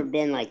never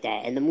been like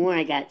that. And the more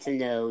I got to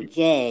know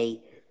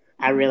Jay,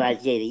 I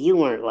realized, Jay, that you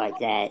weren't like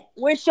that.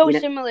 We're so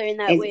similar in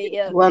that way,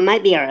 yeah. Well, it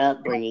might be our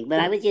upbringing, but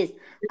I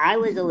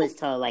was always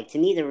told, to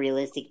me, the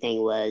realistic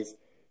thing was,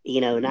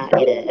 not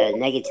in a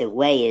negative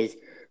way, is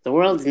the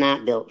world's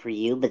not built for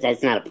you, but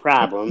that's not a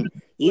problem.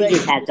 You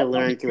just have to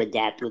learn to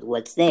adapt with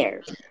what's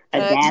there.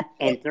 Adapt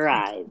and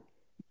thrive,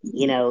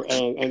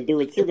 and do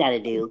what you got to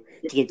do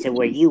to get to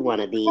where you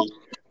want to be.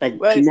 But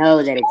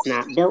know that it's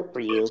not built for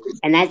you,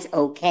 and that's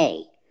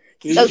okay.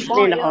 Because if you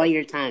spend all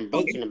your time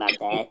bitching about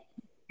that,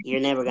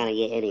 you're never going to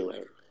get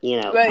anywhere.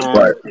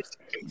 So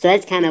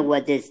that's kind of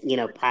what this,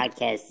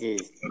 podcast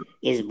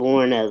is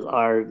born of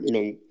our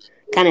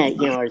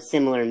our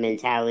similar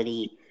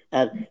mentality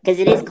of, because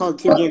it is called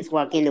Two Gimps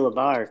Walk Into a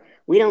Bar.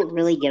 We don't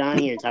really get on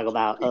here and talk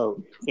about,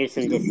 here's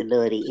some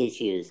disability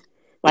issues.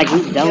 We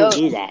don't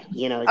do that.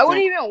 I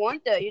wouldn't even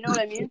want that. You know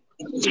what I mean?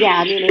 Yeah,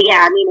 I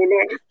mean,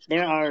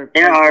 there are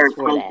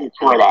places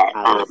for that.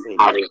 Obviously.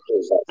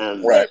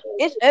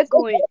 It's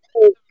echoing.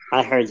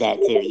 I heard that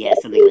too. Yeah,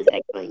 something was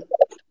echoing.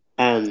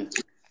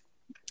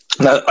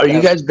 Now, are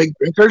you guys big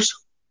drinkers?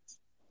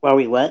 Are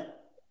we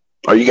what?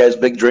 Are you guys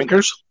big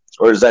drinkers,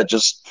 or is that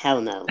just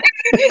hell no?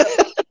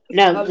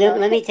 No,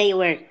 let me tell you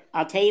where.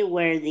 I'll tell you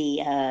where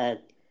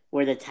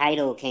the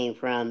title came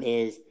from.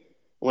 Is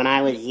when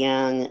I was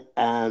young,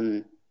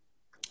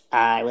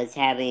 I was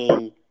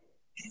having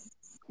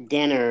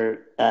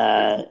dinner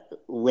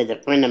with a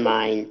friend of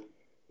mine,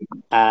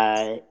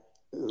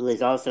 who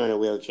is also in a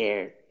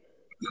wheelchair,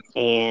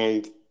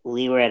 and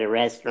we were at a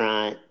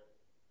restaurant,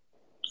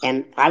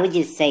 and I would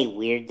just say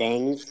weird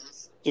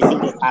things, just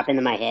things that pop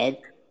into my head.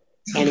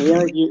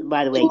 And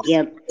by the way,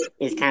 gimp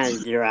is kind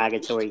of a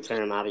derogatory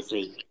term.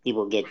 Obviously,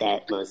 people get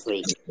that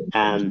mostly.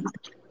 And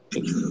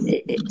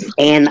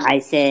I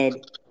said,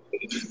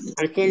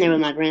 I'm sitting there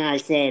with my friend. I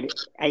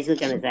just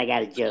looked at him and said, I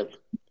got a joke.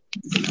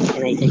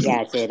 And they said, yeah.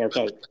 I said,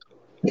 okay.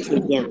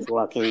 2 gimps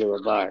walk into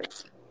a bar.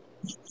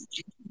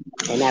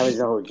 And that was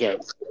the whole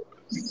joke.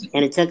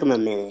 And it took them a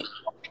minute.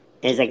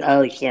 And it's like,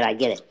 oh shit, I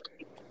get it.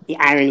 The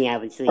irony,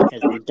 obviously,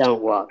 because we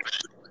don't walk.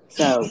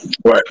 So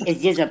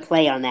It's just a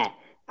play on that.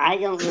 I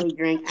don't really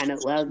drink. I know.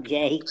 Well,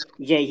 Jay,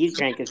 you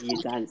drank a few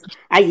times.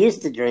 I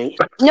used to drink.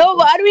 No,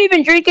 but I don't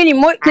even drink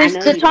anymore because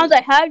the times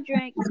I have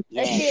drank,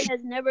 that shit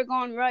has never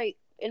gone right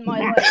in my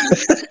life.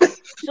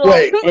 So,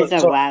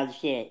 it's a wild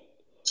shit.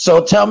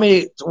 So tell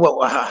me,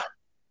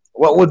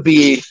 what would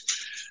be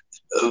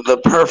the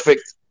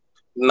perfect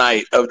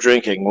night of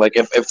drinking? Like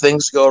if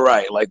things go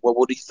right, like what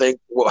would you think?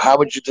 How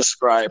would you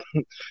describe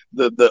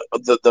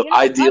the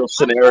ideal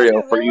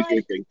scenario for you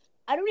drinking?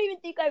 I don't even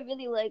think I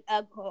really like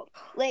alcohol.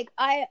 Like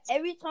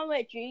every time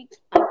I drink,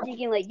 I'm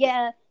thinking like,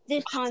 yeah,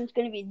 this time's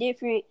gonna be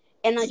different,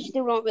 and I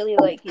still don't really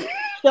like it.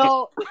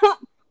 So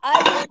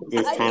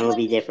this time will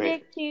be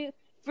different. Stick to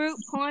fruit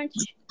punch.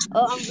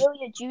 I'm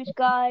really a juice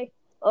guy.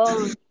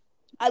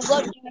 I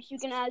love juice. You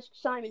can ask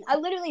Simon. I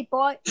literally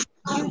bought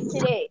juice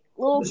today.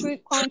 Little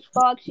fruit punch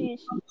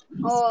boxes.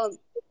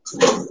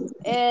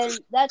 And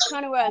that's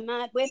kind of where I'm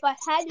at. But if I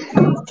had to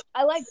drink,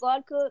 I like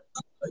vodka.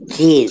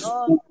 Jeez.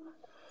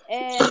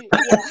 And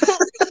yeah.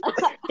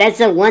 That's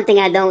the one thing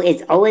I don't.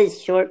 It's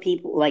always short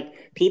people,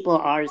 like people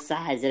our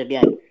size that'll be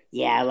like,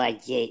 yeah, I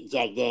like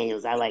Jack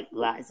Daniels. I like.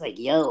 It's like,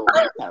 yo,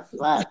 what the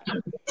fuck?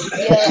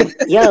 Yeah.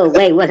 Yo,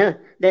 wait. What?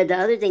 The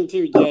other thing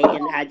too, Jay,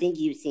 and I think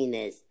you've seen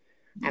this,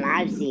 and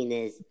I've seen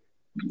this.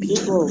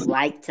 People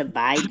like to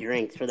buy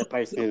drinks for the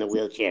person in the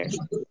wheelchair.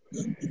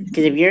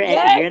 Because if you're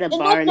at a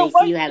bar and they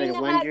see you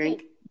having one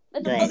drink,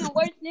 that's the fucking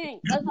worst thing.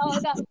 That's how I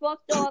got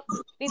fucked up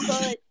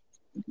because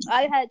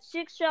I had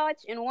 6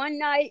 shots in one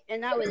night,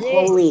 and that was it.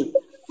 Holy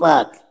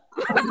fuck.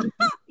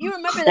 You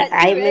remember that?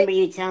 I remember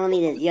you telling me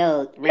this.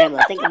 Yo,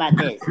 Rambo, think about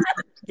this.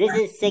 This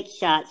is 6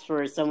 shots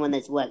for someone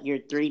that's what? You're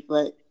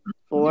 3'4"?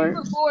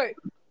 3'4".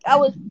 I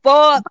was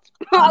fucked.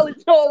 I was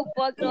so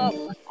fucked up.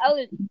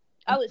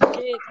 I was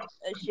sick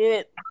as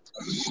shit.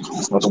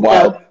 That's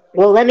wild.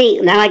 Well,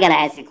 now I gotta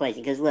ask you a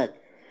question, because look,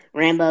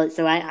 Rambo,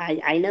 so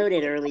I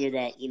noted earlier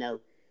that,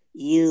 you,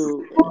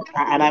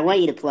 and I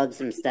want you to plug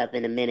some stuff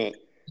in a minute,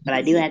 but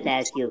I do have to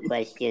ask you a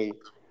question,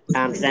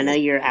 because I know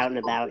you're out and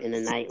about in the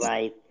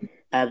nightlife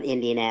of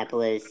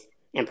Indianapolis,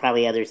 and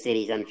probably other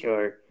cities, I'm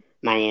sure,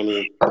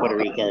 Miami, Puerto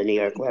Rico, New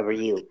York, wherever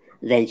you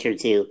venture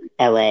to,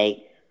 LA.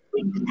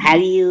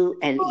 Have you,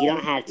 and you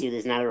don't have to,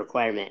 there's not a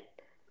requirement,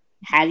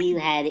 have you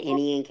had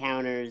any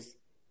encounters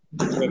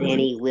with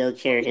any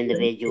wheelchair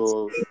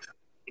individuals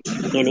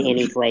in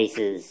any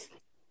places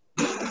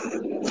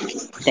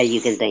that you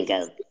can think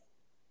of?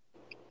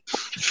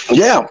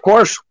 Yeah, of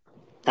course.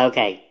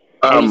 Okay.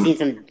 Have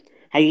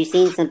you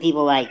seen some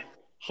people like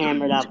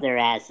hammered off their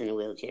ass in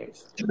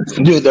wheelchairs?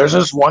 Dude, there's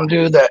this one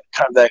dude that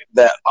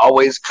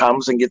always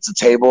comes and gets a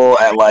table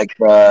at like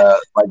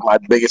my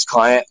biggest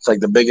client. It's like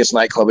the biggest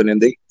nightclub in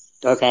Indy.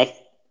 Okay.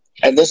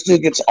 And this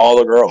dude gets all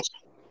the girls.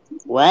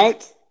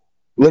 What?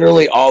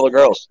 Literally all the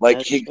girls.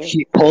 Like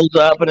he pulls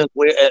up to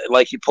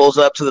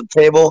the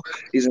table.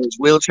 He's in his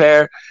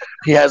wheelchair.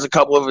 He has a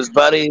couple of his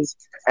buddies,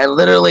 and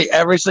literally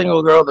every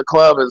single girl at the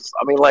club is,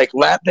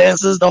 lap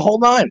dances, the whole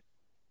 9.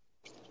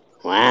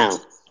 Wow.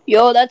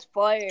 Yo, that's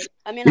fire.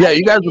 I mean, yeah,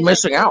 you guys are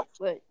missing out.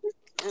 But,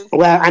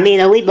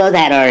 well, we both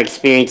had our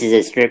experiences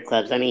at strip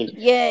clubs.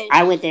 Yeah.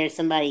 I went there.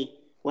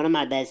 One of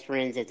my best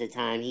friends at the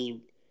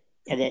time,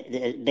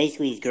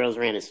 basically these girls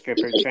ran a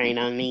stripper train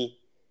on me.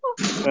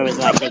 Where it was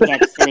like they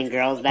kept sending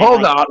girls back.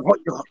 Hold on,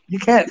 you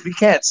can't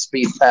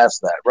speed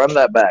past that. Run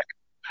that back.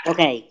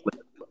 Okay,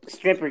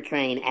 stripper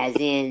train, as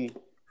in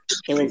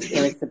it was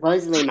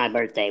supposedly my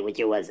birthday, which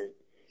it wasn't.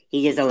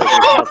 He just always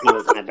told me it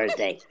was my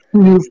birthday.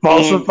 You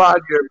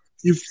falsified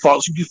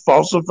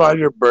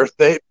your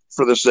birthday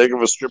for the sake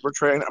of a stripper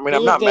train. I'm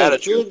not mad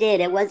at you. He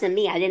did. It wasn't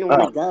me. I didn't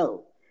want to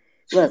go.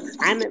 Look,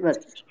 I'm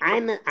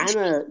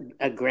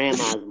a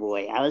grandma's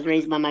boy. I was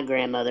raised by my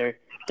grandmother.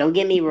 Don't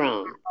get me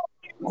wrong.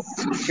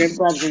 Strip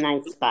club's a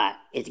nice spot.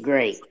 It's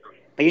great.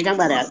 But you're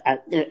talking about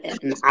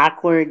an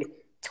awkward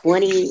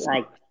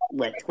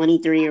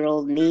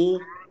 23-year-old me,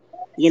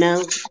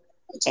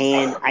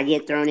 And I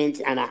get thrown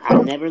into, and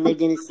I've never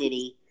lived in a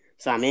city,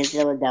 so I'm in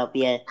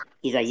Philadelphia.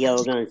 He's like, yo,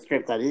 we're going to a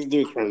strip club. This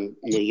dude's from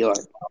New York.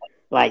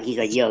 He's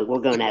like, yo, we're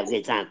going to have a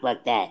good time.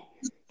 Fuck that.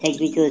 Takes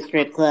me to a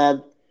strip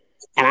club,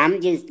 and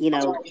I'm just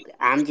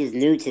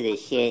new to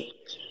this shit.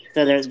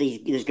 So there's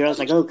these girls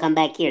like, oh, come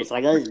back here. So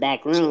I go to this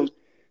back room.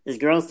 This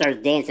girl starts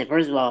dancing.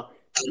 First of all,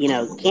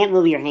 can't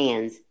move your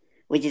hands.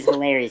 which is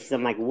hilarious. So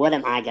I'm like, what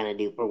am I gonna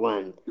do for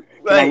one?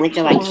 Because I went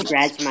to like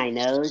scratch my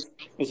nose,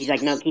 and she's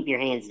like, no, keep your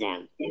hands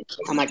down.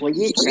 I'm like, well,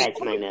 you scratch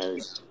my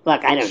nose.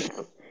 Fuck, I don't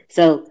know.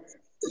 So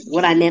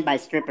what I meant by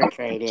stripper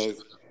trade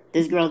is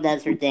this girl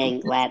does her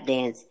thing, lap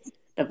dance.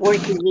 Before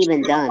she's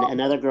even done,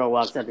 another girl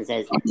walks up and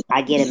says,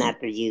 I get him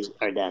after you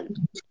are done.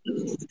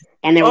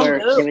 And there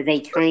was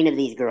a train of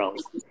these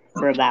girls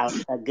for about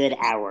a good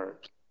hour.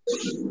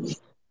 This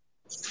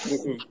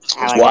is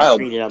how I got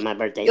treated on my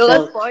birthday. Yo,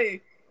 that's fire.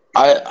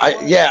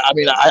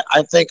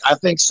 I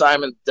think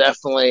Simon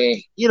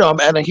definitely,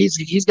 and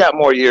he's got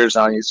more years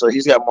on you, so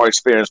he's got more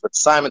experience. But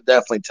Simon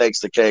definitely takes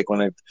the cake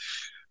when it,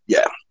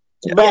 yeah.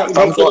 But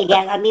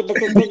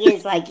the thing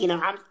is, like,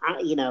 I'm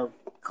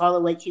call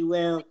it what you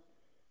will.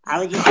 I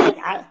was just like,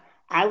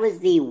 I was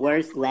the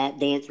worst lap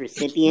dance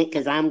recipient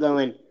because I'm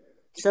going.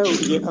 So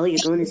you're going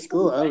to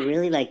school? Oh,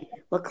 really? Like,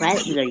 what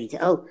classes are you?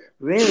 Oh,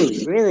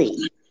 really?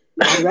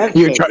 I love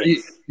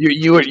physics.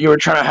 You were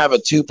trying to have a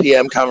 2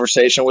 p.m.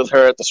 conversation with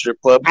her at the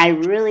strip club. I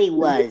really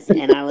was,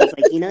 and I was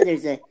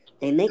like,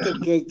 they make a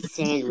good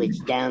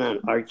sandwich down on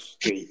Arch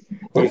Street.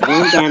 There's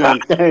one down on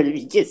Third.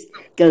 You just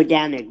go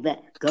down there.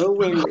 But go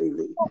when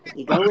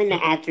the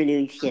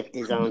afternoon shift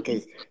is on,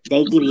 because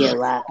they give you a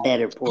lot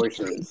better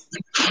portions.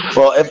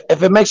 Well,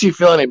 if it makes you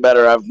feel any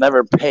better, I've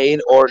never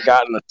paid or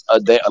gotten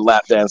a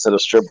lap dance at a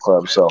strip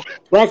club. So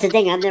well, that's the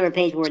thing. I've never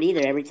paid for it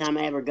either. Every time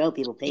I ever go,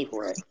 people pay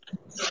for it.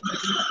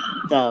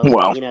 So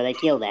they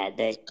feel that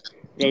there's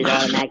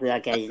automatically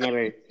like he's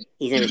never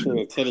seen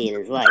a titty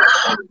in his life.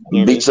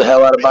 Beats the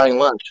hell out of buying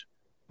lunch.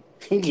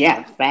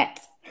 Yeah,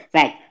 fact.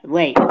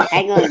 Wait,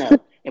 hang on though.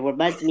 If we're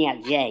busting me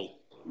out, Jay.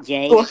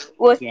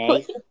 What?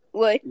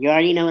 You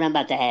already know what I'm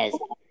about to ask.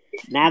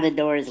 Now the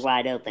door is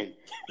wide open.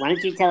 Why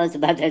don't you tell us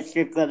about that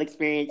strip club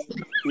experience?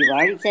 You've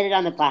already said it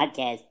on the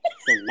podcast,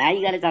 so now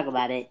you got to talk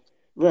about it.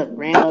 Look,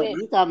 Rambo,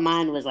 you thought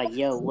mine was like,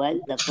 yo, what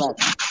the fuck?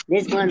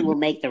 This one will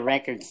make the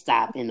record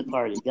stop in the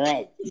party. Go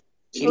ahead.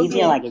 If you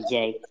feel like it,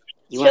 Jay.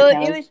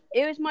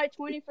 It was my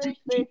 21st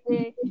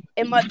birthday,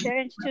 and my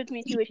parents took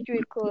me to a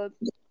strip club.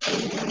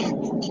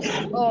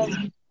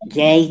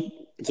 Jay,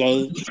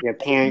 your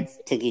parents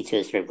took you to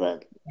a strip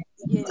club.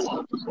 Yeah.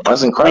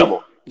 That's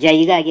incredible. Wait, Jay,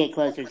 you gotta get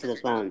closer to the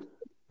phone.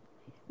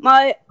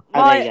 There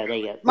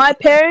you go. My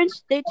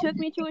parents, they took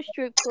me to a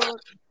strip club.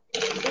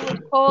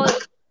 It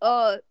was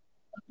called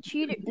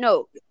Cheater.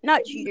 No,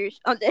 not Cheaters.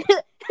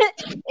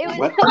 It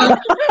was.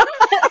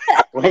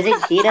 Was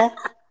it Cheetah?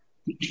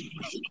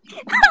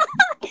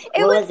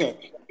 What was it?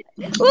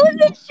 What was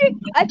the strip?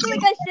 I feel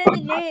like I said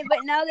the name, but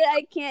now that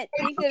I can't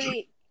think of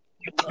it.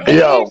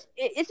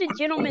 It's a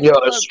gentleman's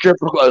club.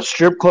 A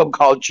strip club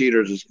called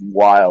Cheaters is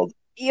wild.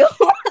 Yo,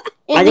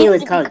 I think it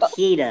was called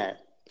Cheetah.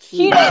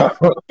 Cheetahs.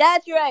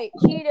 That's right.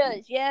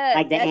 Cheetahs. Yeah.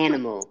 Like the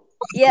animal.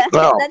 Yeah.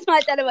 No. That's what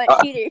I thought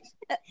about cheaters.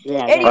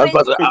 Yeah. Anyways,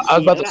 I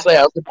was about to say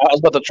I was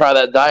about to try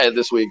that diet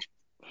this week.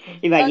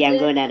 You're like, I'm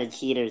going down to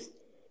Cheaters.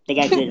 They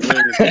got good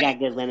wings. They got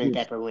good lemon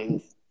pepper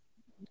wings.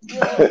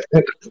 Yeah.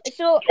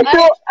 So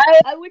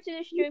I went to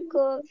the strip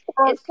club.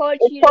 It's called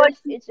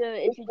Cheetahs. It's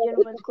a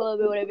gentleman's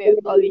club or whatever,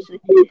 obviously.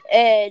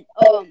 And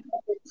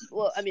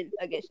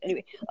I guess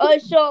anyway.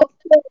 So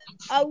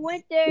I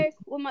went there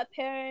with my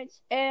parents,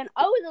 and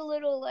I was a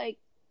little like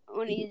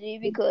uneasy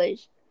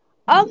because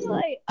I'm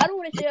like, I don't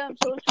want to say I'm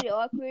socially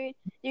awkward.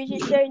 There's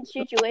just certain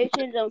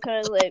situations I'm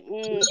kind of like,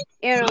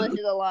 there's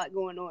a lot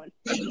going on,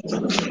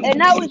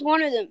 and that was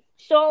one of them.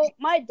 So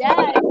my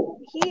dad,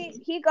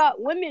 he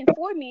got women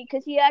for me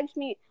because he asked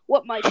me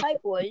what my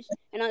type was,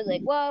 and I was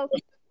like, well,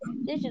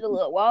 this is a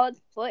little wild,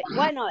 but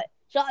why not?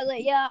 So I was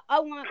like, yeah, I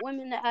want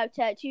women that have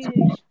tattoos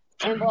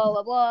and blah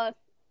blah blah.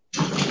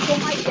 So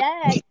my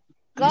dad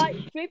got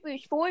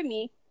strippers for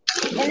me,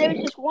 and there was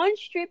this one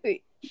stripper.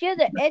 She has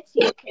an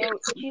Etsy account.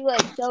 She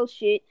like sells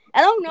shit.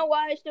 I don't know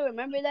why I still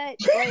remember that,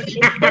 but it's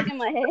stuck in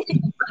my head.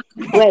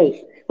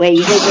 Wait,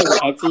 you said there's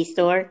an Etsy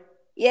store?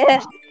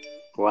 Yeah.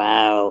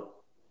 Wow.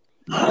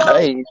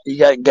 Hey, you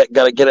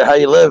gotta get it how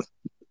you live.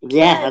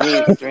 Yeah, I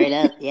mean straight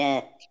up,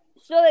 yeah.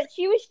 So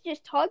she was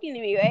just talking to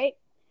me, right?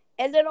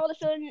 And then all of a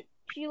sudden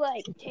she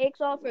like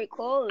takes off her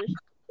clothes.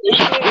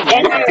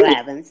 Yeah, that's what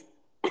happens.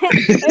 Her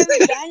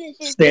vagina's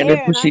just there,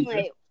 and I'm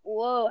like,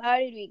 whoa, how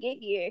did we get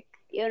here?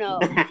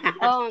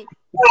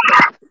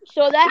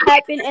 So that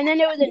happened, and then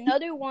there was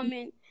another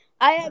woman.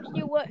 I asked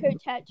her what her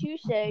tattoo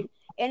said,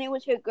 and it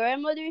was her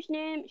grandmother's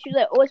name. She was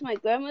like, "Oh, it's my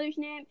grandmother's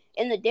name,"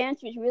 and the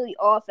dance was really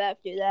off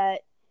after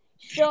that.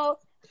 So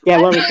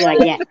yeah, what was she like?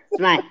 Yeah,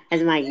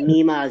 that's my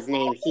Mima's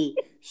name.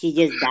 She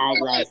just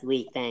died last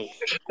week. Thanks.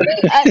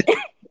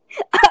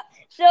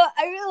 So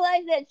I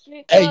realized that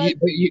strip club.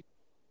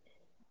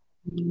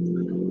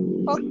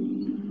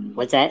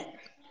 What's that?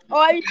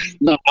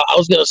 No, I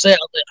was gonna say,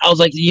 I was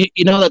like,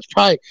 that's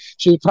probably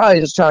she was probably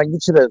just trying to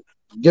get you to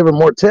give her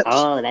more tips.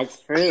 Oh, that's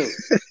true.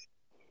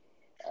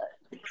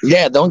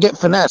 Yeah, don't get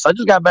finessed. I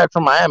just got back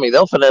from Miami.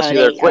 They'll finesse you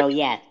there quick. Oh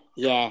yeah,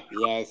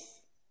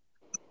 yes.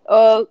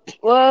 Oh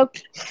well,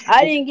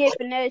 I didn't get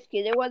finessed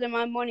because it wasn't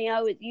my money.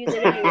 I would use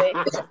it anyway.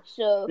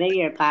 So maybe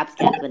your pops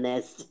got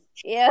finessed.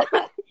 Yeah,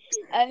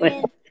 I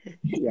mean,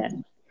 Yeah.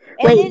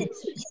 And Wait,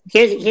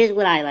 here's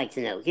what I like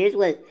to know. Here's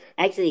what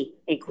actually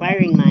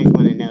inquiring minds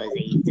want to know, as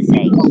they used to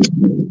say.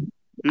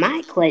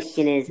 My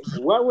question is,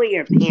 what were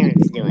your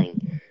parents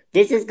doing?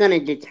 This is going to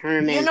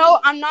determine.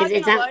 I'm not because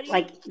it's gonna lie not to you.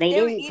 like they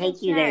They were didn't eating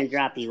take you there and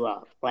snacks. drop you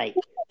off. Like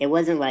it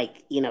wasn't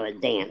like a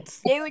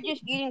dance. They were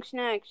just eating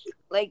snacks.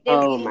 Like they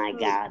were Oh eating my food.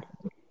 god.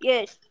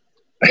 Yes,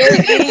 they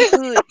were eating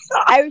food.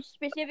 I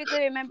specifically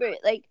remember it.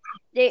 Like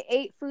they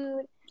ate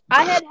food.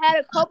 I had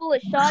a couple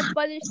of shots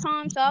by this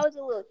time, so I was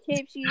a little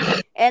tipsy.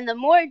 And the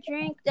more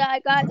drink that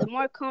I got, the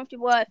more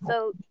comfortable I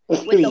felt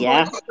with the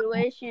whole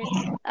situation.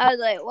 I was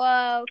like,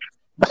 wow.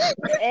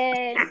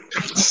 And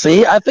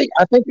see, I think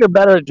you're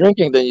better at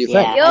drinking than you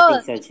think. Yeah,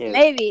 I think so too.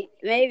 Maybe,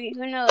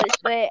 who knows?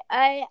 But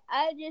I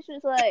just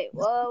was like,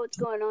 whoa, what's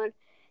going on?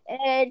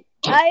 And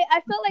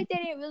I felt like they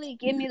didn't really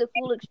give me the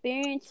full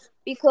experience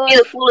because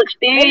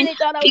maybe they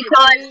thought I was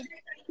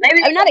a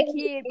kid. I'm not a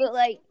kid, but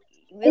like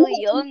really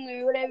young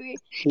or whatever.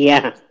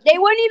 Yeah. They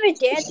weren't even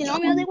dancing on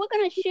me. I was like, what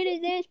kind of shit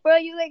is this, bro?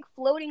 You're like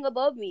floating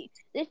above me.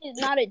 This is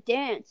not a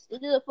dance.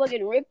 This is a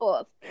fucking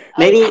ripoff.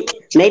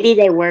 Maybe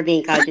they were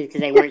being cautious because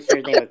they weren't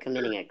sure they were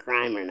committing a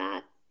crime or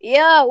not.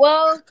 Yeah,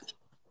 well,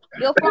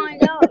 you'll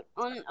find out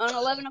on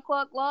 11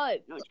 o'clock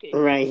live. No, I'm just kidding.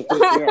 Right.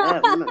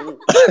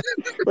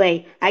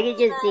 Wait, I can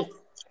just see.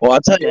 Well,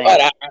 I'll tell you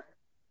what.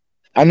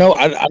 I know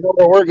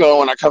where we're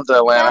going when I come to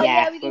Atlanta.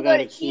 Yeah, we're going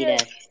to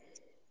Cheetah.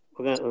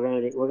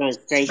 We're going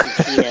straight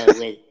to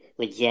Cheetah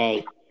with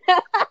Jay.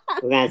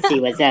 We're gonna see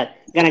what's up.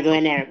 We're gonna go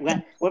in there.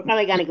 We're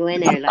probably gonna go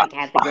in there and like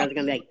half the girls are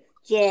gonna be like,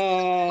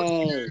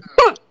 Jay.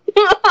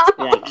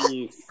 Like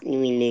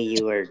we knew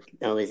you were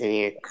always in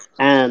here.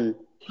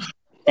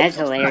 That's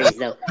hilarious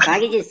though. I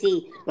could just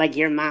see like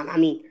your mom. I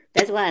mean,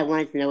 that's why I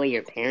wanted to know what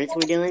your parents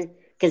were doing.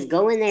 Because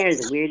going there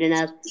is weird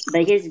enough.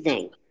 But here's the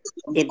thing: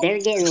 if they're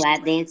getting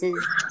lap dances,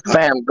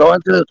 fam,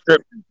 going to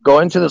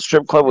the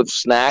strip club with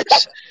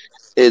snacks,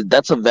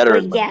 that's a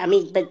veteran. Well, yeah, I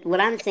mean, but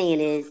what I'm saying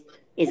is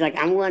like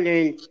I'm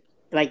wondering,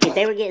 like if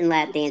they were getting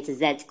lap dances,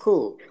 that's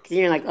cool. Because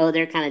you're like, oh,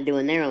 they're kind of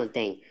doing their own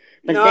thing.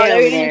 But no,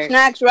 they're eating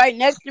snacks right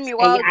next to me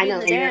while I was doing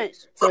the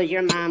dance. So is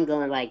your mom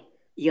going like,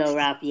 yo,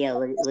 Raphael,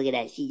 look at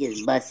that. She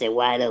just busted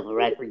wide open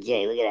right for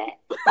Jay. Look at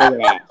that.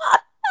 Look at that.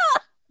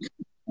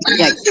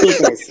 Like,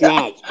 speaking of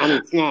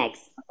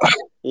snacks,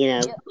 you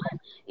know.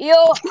 Yo,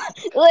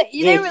 look,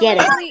 she had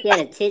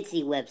a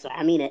Titsy website.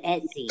 I mean, an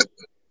Etsy.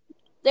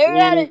 They were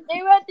at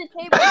the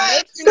table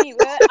next to me,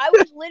 bro. I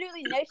was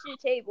literally next to the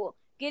table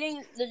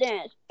getting the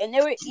dance, and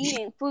they were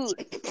eating food.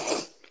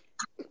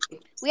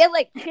 We had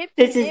like chips.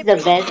 This is the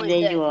best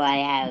visual I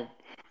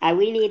have.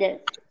 We need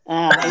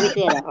I wish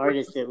we had an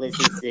artist that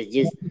listens to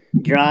just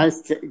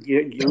draws.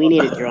 We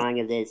need a drawing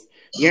of this.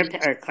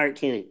 Or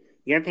cartoon.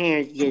 Your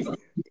parents just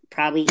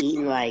probably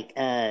eating like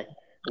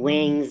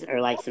wings or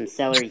like some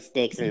celery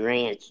sticks and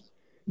ranch,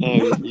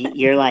 and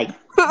you're like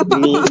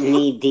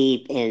knee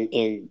deep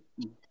in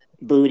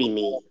booty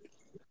meat.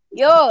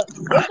 Yo,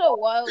 it's a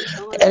wild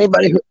time.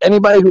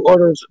 Anybody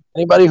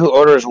who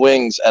orders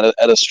wings at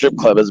a strip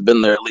club has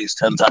been there at least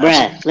 10 times.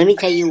 Bruh, let me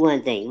tell you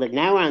one thing. Look,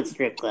 now we're on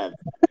strip club.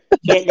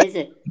 Here,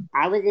 listen,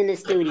 I was in the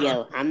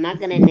studio. I'm not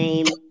gonna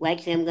name. Well,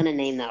 actually, I'm gonna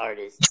name the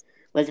artist.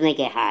 Let's make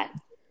it hot.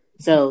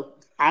 So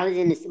I was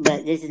in this,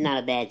 but this is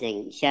not a bad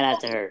thing. Shout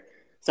out to her.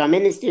 So I'm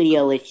in the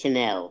studio with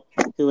Chanel,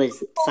 who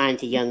was signed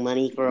to Young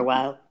Money for a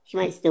while. She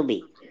might still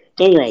be.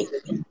 Anyway,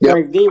 so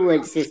it's D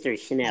Wood's sister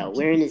Chanel.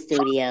 We're in the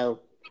studio.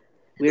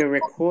 We were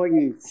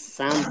recording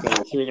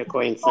something. She was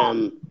recording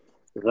some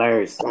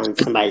verse on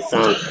somebody's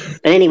song.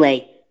 But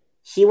anyway,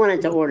 she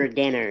wanted to order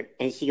dinner,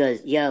 and she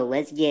goes, yo,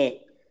 let's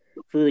get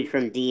food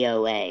from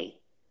DOA.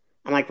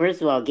 I'm like,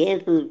 first of all,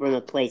 getting food from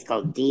a place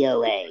called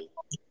DOA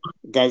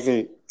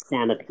doesn't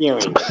sound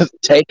appealing.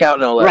 Takeout,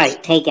 no less.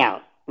 Right,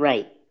 takeout.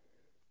 Right.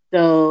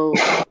 So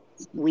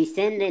we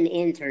send an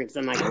intern, so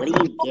I'm like, what do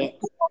you get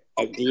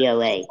at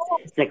DOA?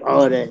 It's like,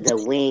 oh,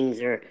 the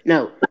wings or...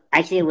 No,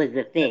 actually it was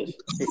the fish,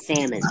 the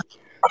salmon.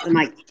 So I'm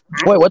like...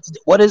 Wait,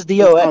 what is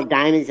DOA? It's called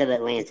Diamonds of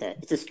Atlanta.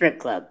 It's a strip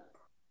club.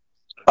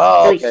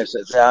 Oh, okay.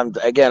 So I'm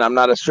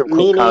not a strip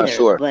club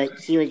connoisseur.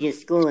 But she was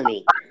just schooling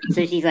me.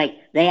 So she's like,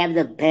 they have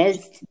the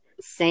best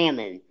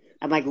salmon.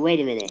 I'm like,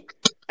 wait a minute.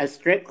 A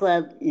strip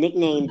club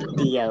nicknamed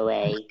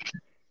DOA.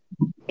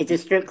 It's a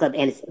strip club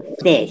and it's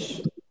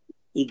fish.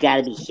 You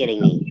gotta be shitting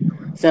me.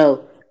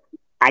 So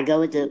I go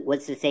with the,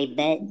 what's the say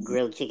bet?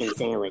 Grilled chicken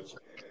sandwich.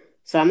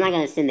 So I'm not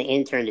gonna send the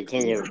intern to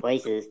 10 different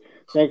places.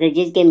 So I said,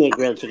 just give me a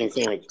grilled chicken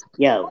sandwich.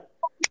 Yo,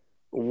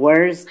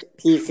 worst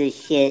piece of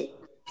shit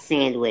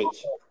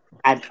sandwich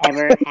I've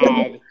ever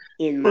had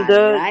in my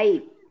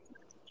life.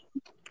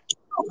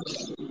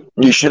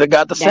 You should have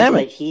got the salmon.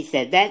 That's what she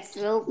said. That's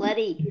so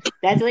funny.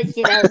 That's what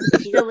she does.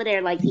 She's over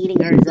there like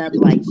eating hers up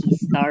like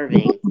she's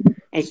starving.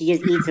 And she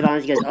just eats it all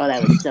and she goes, oh,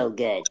 that was so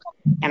good.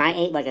 And I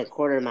ate like a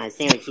quarter of my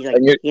sandwich. She's like,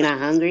 you're not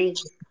hungry?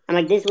 I'm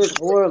like, this was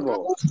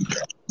horrible.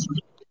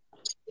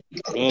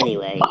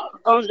 Anyway.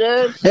 Oh,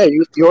 dude. Yeah,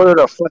 you ordered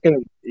a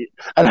fucking...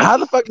 And how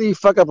the fuck do you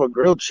fuck up a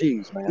grilled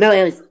cheese, man? No,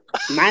 it was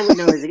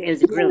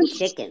a grilled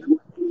chicken.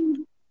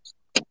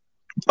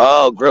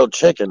 Oh, grilled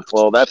chicken.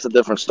 Well, that's a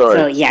different story.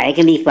 So yeah, it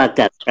can be fucked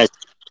up.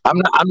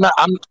 I'm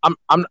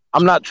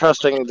not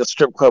trusting the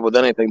strip club with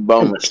anything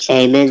boneless.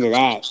 Amen to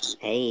that.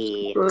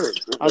 Hey.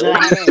 Although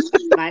I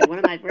had one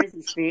of my first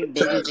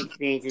business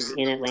experiences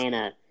in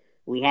Atlanta,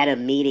 we had a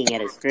meeting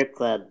at a strip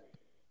club.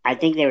 I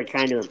think they were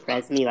trying to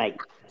impress me,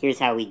 like, here's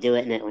how we do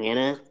it in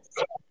Atlanta.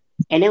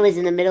 And it was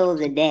in the middle of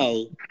the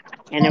day,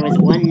 and there was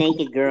one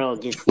naked girl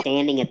just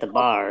standing at the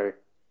bar,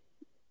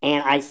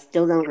 and I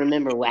still don't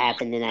remember what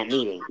happened in that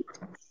meeting.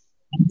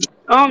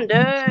 I'm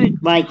dead.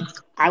 Like,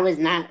 I was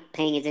not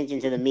paying attention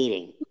to the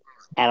meeting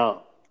at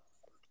all.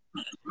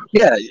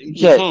 Yeah, you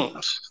can't.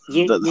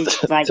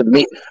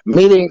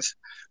 Meetings.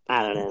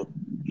 I don't know.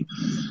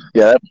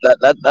 Yeah,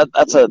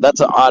 that's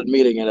an odd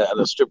meeting at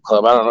a strip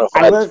club. I don't know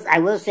if I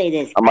will say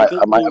this. I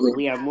think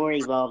we are more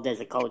evolved as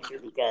a culture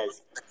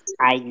because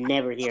I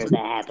never hear that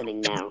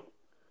happening now.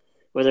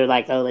 Where they're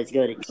like, "Oh, let's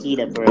go to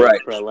Cheetah for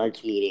a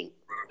lunch meeting."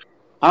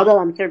 Although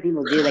I'm sure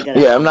people do. They go.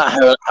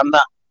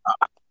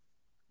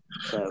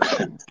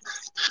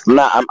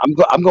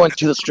 I'm going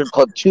to the strip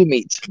club to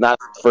meet, not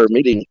for a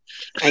meeting.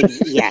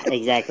 Yeah,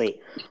 exactly.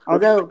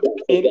 Although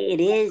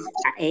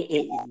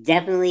it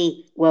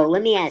definitely. Well,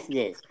 let me ask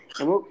this,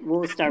 and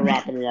we'll start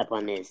wrapping it up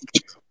on this.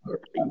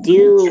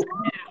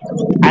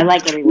 I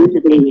like everyone's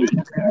opinion.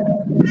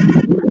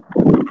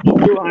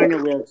 If you are in a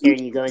wheelchair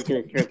and you go into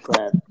a strip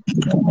club,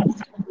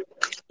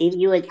 if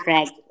you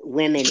attract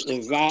women,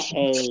 is that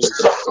a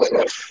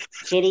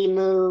titty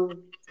move,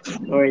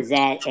 or is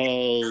that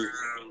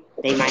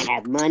they might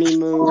have money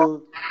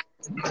move,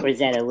 or is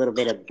that a little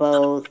bit of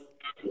both?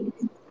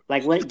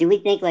 Like, what do we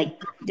think? Like,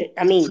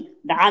 I mean,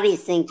 the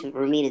obvious thing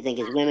for me to think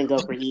is women go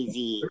for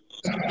easy,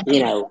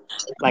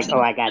 like, oh,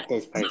 I got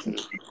this person.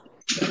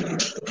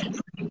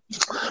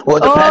 Well,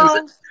 it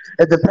depends.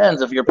 It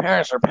depends. If your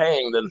parents are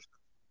paying, then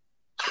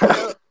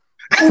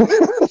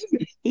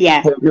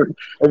yeah.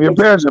 If your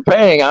parents are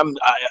paying, and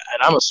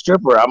I'm a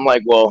stripper, I'm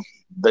like, well,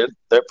 they're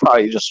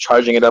probably just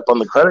charging it up on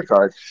the credit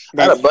card.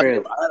 I had a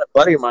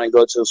buddy of mine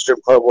go to a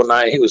strip club one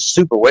night. He was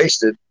super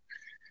wasted,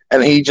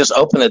 and he just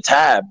opened a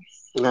tab.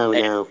 Oh,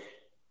 no.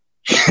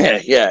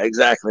 Yeah,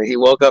 exactly. He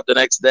woke up the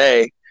next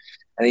day,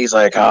 and he's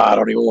like, I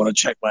don't even want to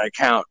check my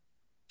account.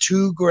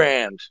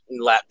 $2,000 in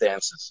lap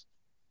dances.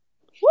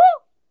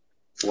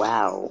 Woo!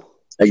 Wow.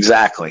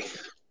 Exactly.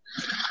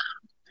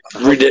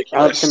 Ridiculous. I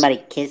hope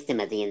somebody kissed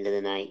him at the end of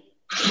the night.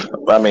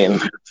 I mean,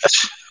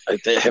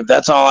 if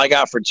that's all I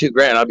got for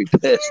 $2,000, I'd be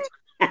pissed.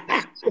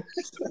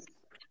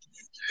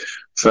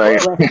 So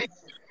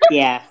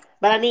yeah,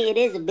 but I mean, it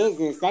is a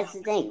business. That's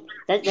the thing.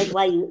 That's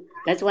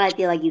why I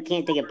feel like you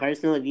can't take it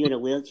personal if you're in a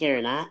wheelchair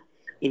or not.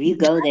 If you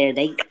go there,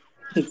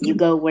 you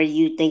go where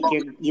you think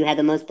you have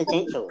the most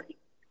potential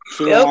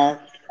to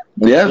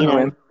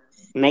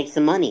make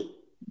some money.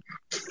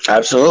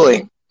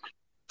 Absolutely.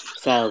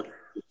 So,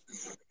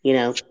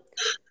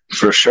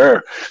 for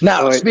sure.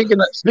 Now, speaking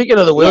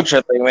of the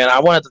wheelchair thing, man, I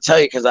wanted to tell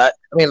you because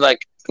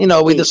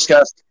we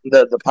discussed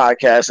the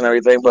podcast and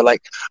everything, but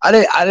like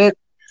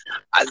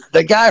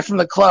the guy from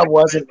the club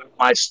wasn't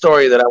my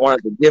story that I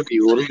wanted to give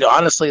you.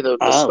 Honestly, the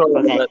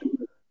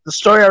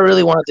story I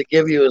really wanted to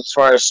give you as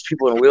far as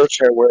people in a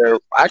wheelchair were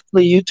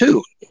actually you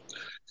too.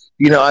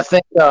 I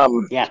think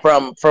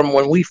from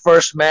when we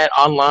first met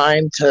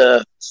online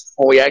to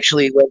when we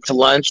actually went to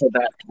lunch at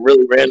that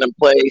really random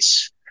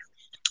place.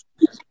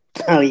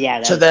 Oh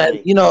yeah. To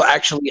then,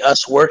 actually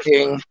us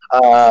working,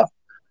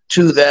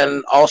 to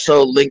then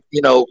also link,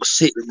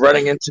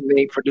 running into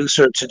me,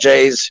 producer to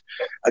Jay's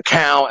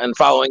account and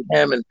following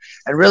him and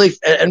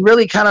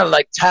really kind of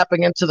like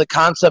tapping into the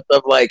concept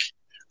of like,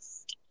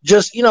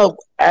 just,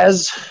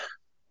 as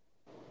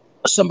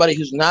somebody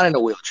who's not in a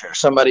wheelchair,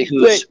 somebody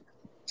who's,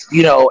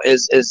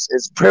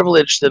 is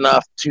privileged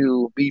enough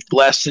to be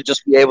blessed to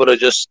just be able to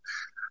just,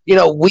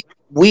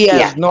 we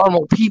as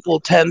normal people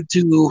tend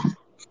to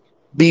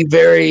be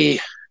very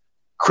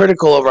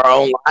critical of our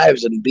own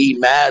lives and be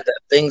mad that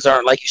things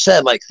aren't, like you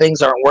said, like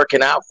things aren't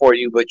working out for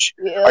you, which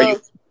are you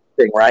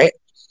right?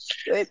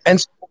 And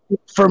so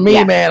for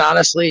me, man,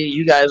 honestly,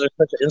 you guys are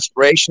such an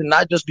inspiration,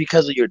 not just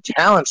because of your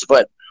talents,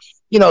 but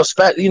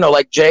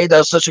like Jay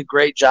does such a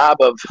great job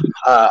of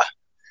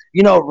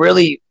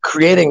really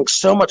creating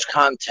so much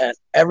content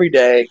every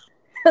day.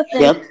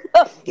 Yep.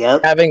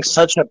 Having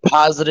such a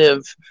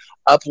positive,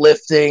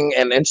 uplifting,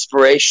 and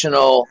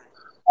inspirational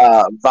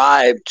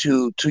vibe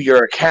to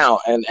your account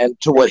and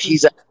to what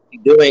he's actually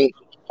doing.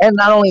 And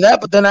not only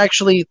that, but then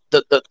actually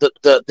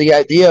the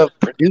idea of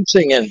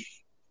producing and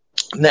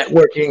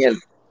networking and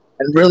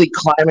really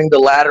climbing the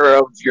ladder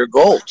of your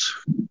goals.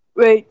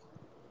 Right.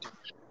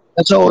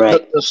 And so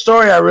the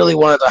story I really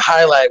wanted to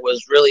highlight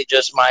was really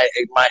just my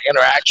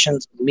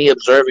interactions, me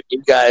observing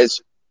you guys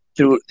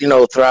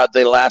throughout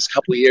the last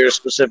couple of years,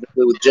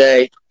 specifically with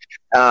Jay,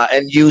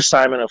 and you,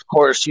 Simon, of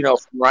course, from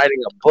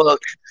writing a book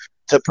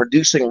to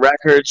producing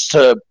records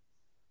to,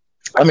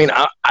 I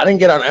didn't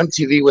get on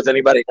MTV with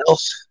anybody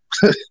else.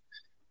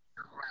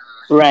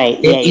 Right.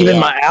 Even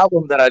my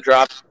album that I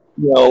dropped,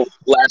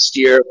 last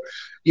year,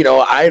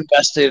 I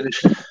invested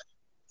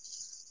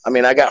I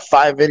mean, I got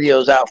 5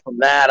 videos out from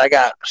that. I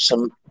got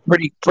some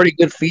pretty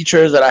good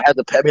features that I had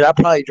to pay. I mean, I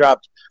probably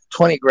dropped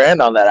 20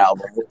 grand on that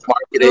album with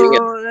marketing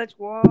and that's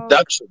wild.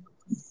 production,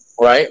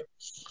 right?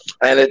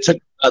 And it took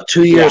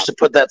 2 years to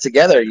put that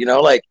together, you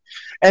know, like,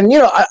 and, you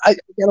know, I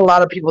get a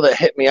lot of people that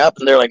hit me up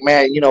and they're like,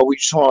 man, you know, we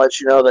just want to let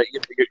you know that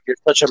you're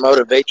such a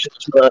motivation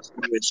to us,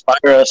 you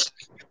inspire us.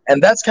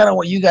 And that's kind of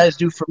what you guys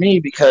do for me,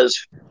 because,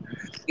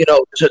 you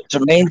know, to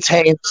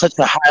maintain such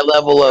a high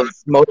level of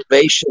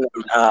motivation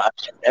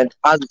and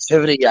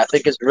positivity, I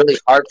think is really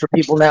hard for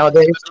people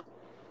nowadays.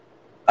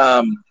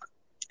 And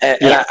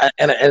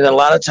a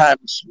lot of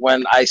times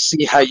when I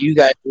see how you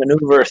guys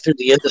maneuver through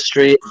the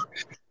industry,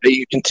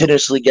 you're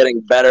continuously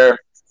getting better,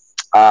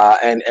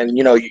 and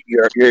you know,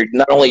 you're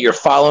not only your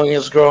following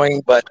is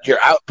growing, but your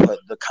output,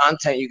 the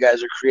content you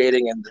guys are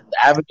creating, and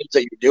the avenues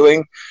that you're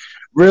doing,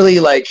 really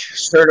like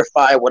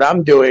certify what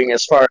I'm doing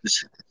as far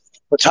as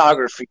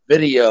photography,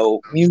 video,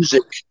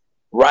 music,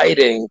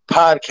 writing,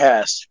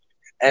 podcasts,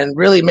 and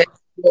really make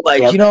me feel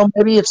like, you know,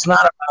 maybe it's not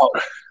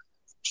about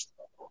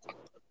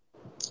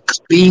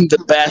being the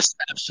best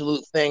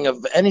absolute thing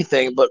of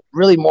anything, but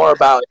really more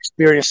about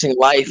experiencing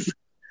life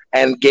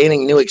and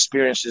gaining new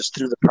experiences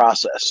through the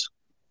process.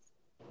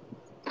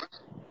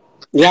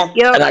 Yeah,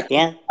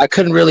 and I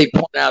couldn't really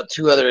point out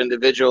 2 other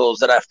individuals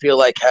that I feel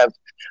like have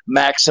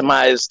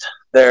maximized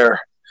their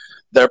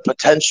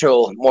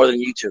potential more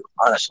than you two,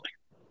 honestly.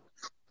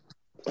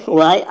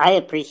 Well, I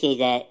appreciate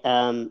that.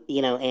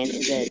 You know, and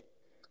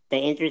the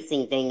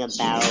interesting thing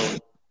about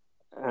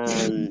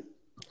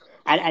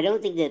I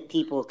don't think that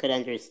people could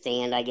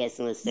understand, I guess,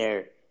 unless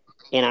they're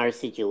in our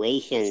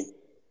situation.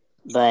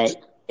 But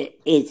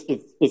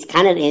it's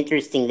kind of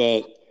interesting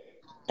that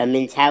a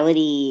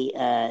mentality.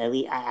 At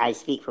least I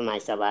speak for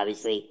myself,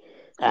 obviously,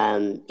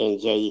 and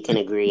Jay, you can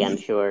agree, I'm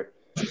sure.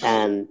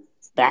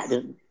 But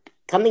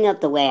coming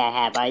up the way I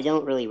have, I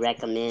don't really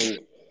recommend.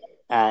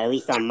 At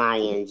least on my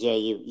end, Jay,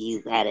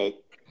 you've had a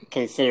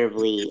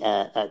considerably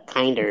a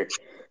kinder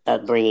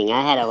upbringing.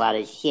 I had a lot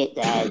of shit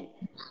that had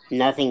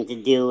nothing to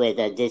do with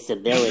a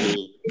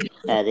disability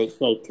that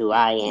shaped who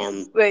I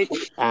am. Right.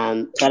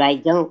 But I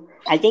don't.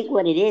 I think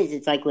what it is,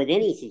 it's like with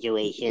any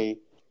situation,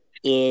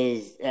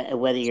 is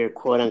whether you're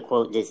quote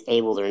unquote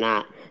disabled or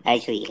not. I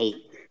actually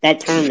hate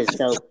that term; is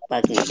so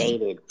fucking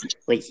dated,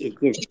 which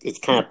it's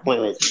kind of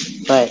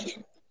pointless. But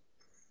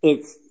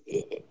it's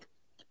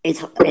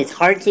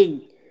hard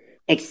to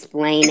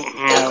explain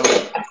how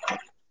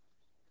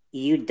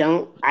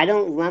I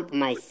don't lump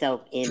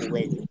myself in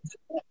with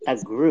a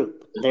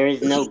group. There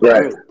is no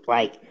group.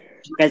 Like,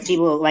 because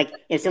people, like,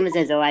 if someone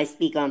says, oh, I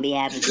speak on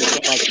behalf of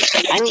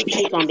I don't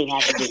speak on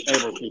behalf of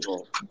disabled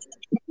people.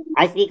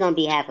 I speak on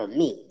behalf of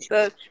me.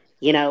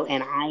 You know,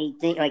 and I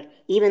think, like,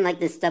 even like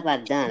the stuff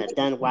I've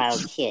done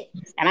wild shit.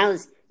 And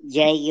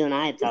Jay, you and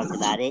I have talked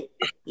about it.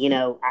 You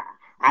know,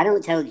 I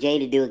don't tell Jay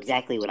to do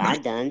exactly what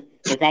I've done.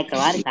 In fact, a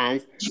lot of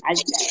times,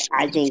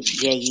 I think,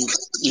 Jay,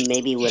 you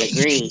maybe would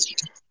agree.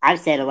 I've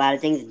said a lot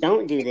of things,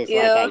 don't do this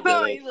like I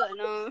did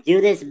it.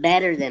 Do this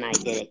better than I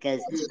did it,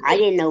 because I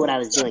didn't know what I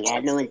was doing. I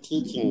had no one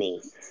teaching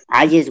me.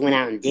 I just went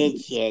out and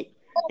did shit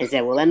and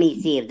said, well, let me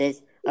see if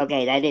this,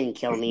 okay, that didn't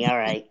kill me, all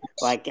right.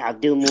 Well, I'll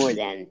do more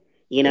then.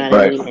 You know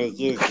what I mean? It's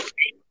just,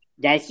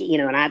 that's, you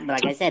know, and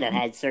like I said, I've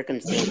had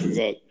circumstances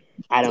that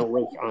I don't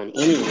wish on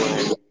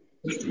anyone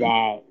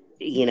that,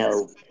 you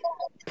know,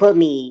 put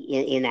me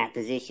in that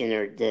position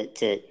or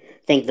to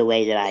think the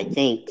way that I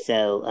think.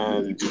 So,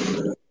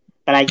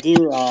 but I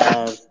do,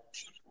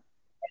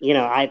 you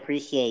know, I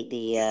appreciate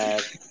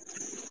the,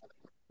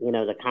 you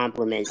know, the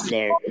compliments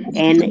there.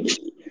 And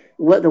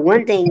the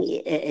one thing,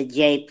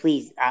 Jay,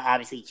 please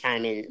obviously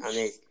chime in on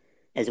this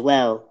as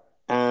well.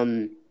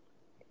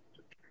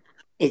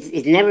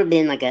 It's never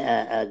been like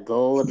a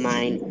goal of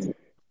mine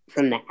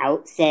from the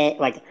outset.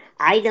 Like,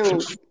 I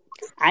don't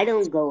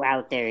go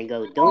out there and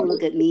go, don't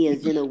look at me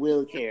as in a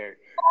wheelchair.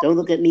 Don't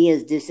look at me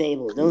as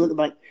disabled. Don't look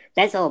like,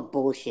 that's all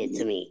bullshit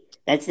to me.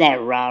 That's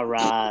that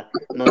rah-rah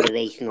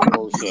motivational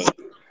bullshit.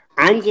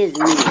 I'm just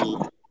me,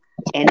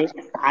 and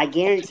I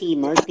guarantee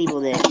most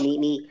people that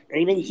meet me, or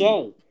even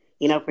Jay,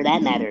 you know, for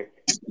that matter,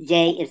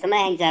 Jay, if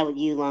somebody hangs out with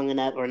you long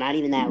enough, or not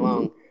even that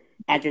long,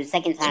 after the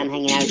second time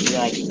hanging out with you, you're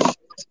like,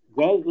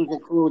 Jay, he's a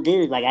cool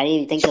dude. Like, I didn't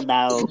even think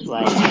about,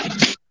 like,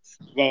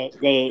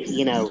 they,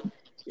 you know,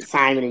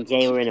 Simon and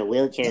Jay were in a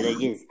wheelchair. They're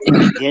just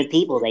good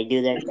people. They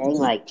do their thing.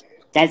 Like,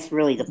 that's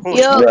really the point.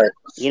 Right.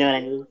 You know what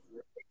I mean?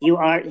 You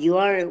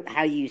are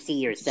how you see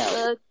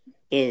yourself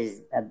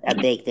is a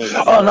big thing.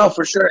 So, oh no,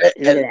 for sure.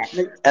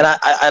 And I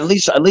at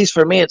least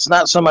for me, it's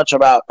not so much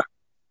about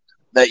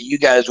that you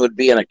guys would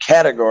be in a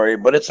category,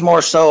 but it's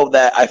more so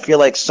that I feel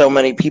like so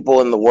many people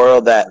in the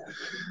world that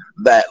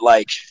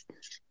like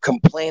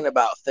complain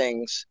about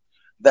things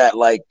that,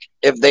 like,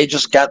 if they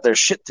just got their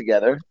shit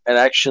together and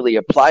actually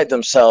applied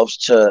themselves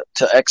to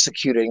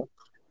executing,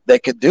 they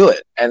could do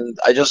it. And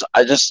I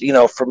just, you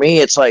know, for me,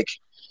 it's like,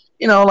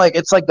 you know, like,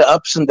 it's like the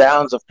ups and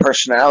downs of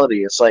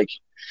personality. It's like,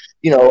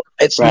 you know,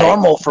 it's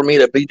normal for me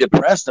to be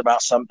depressed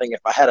about something if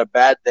I had a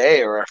bad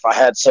day or if I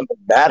had something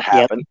bad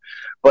happen.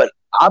 But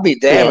I'll be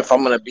damned if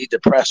I'm going to be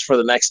depressed for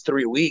the next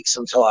 3 weeks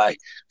until I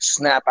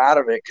snap out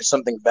of it because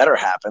something better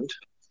happened.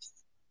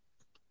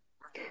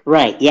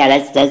 Right.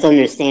 Yeah, that's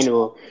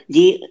understandable.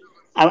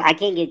 I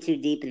can't get too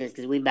deep in this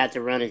because we're about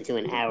to run into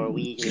an hour.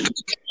 We usually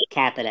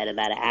cap it at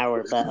about an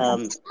hour. But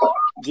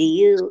do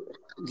you,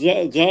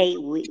 Jay?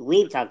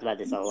 We've talked about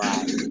this a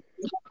lot.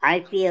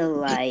 I feel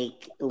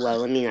like, well,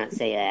 let me not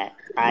say that.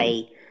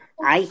 I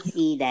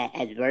see that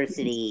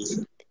adversity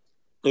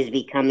is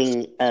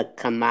becoming a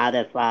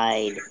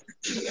commodified,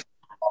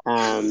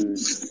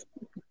 almost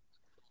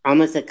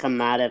a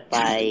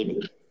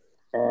commodified.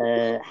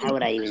 How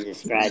would I even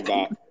describe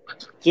that?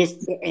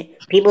 Just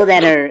people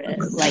that are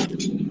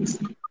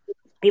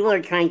people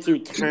are trying to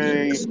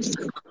turn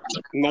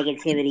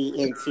negativity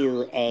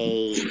into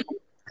a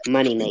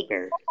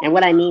moneymaker. And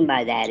what I mean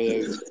by that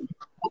is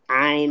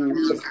I'm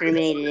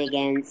discriminated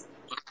against,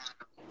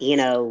 you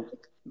know,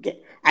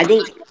 I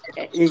think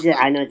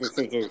I know it's a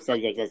sensitive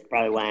subject. That's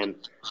probably why I'm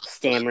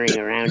stammering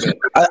around it.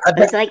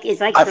 It's like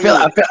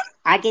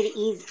I could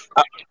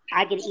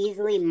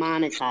easily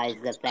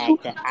monetize the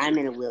fact that I'm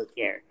in a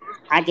wheelchair.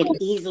 I could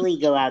easily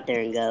go out there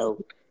and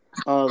go,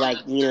 oh,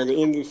 the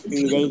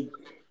industry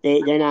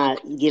they're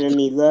not giving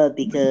me love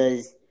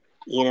because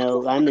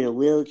I'm in a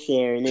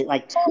wheelchair, and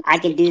I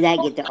could do that,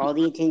 get all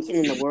the attention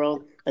in the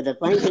world. But the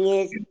funny thing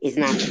is, it's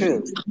not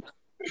true.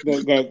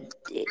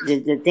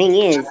 The thing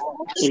is,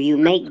 if you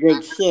make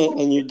good shit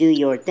and you do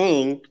your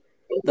thing,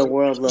 the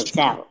world looks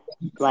out.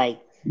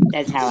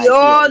 That's how I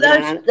feel.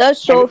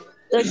 That's so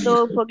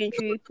fucking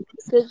true.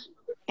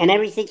 And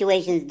every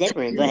situation is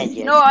different. Go ahead,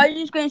 Jim. No, I was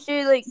just gonna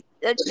say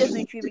that's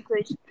definitely true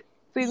because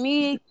for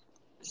me,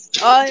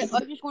 I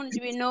just wanted to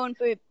be known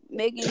for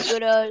making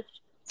good ass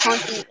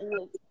content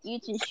and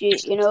eating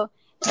shit, and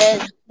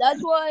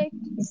that's why.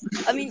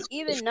 I mean,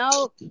 even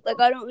now, I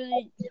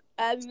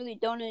haven't really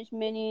done as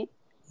many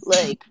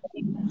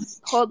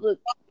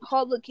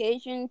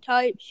publication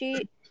type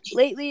shit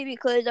lately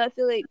because I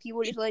feel like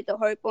people just like to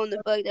harp on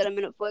the fact that I'm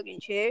in a fucking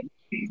chair,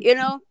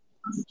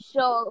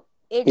 So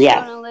it's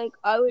kind of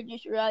I would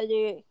just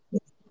rather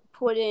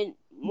put in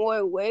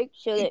more work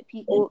so that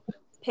people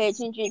pay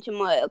attention to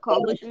my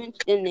accomplishments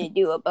than they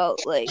do about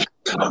 100%.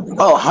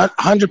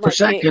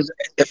 Because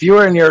if you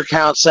were in your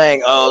account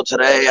saying, "Oh,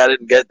 today I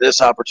didn't get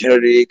this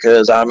opportunity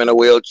because I'm in a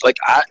wheelchair,"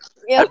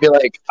 I'd be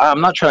like, "I'm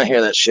not trying to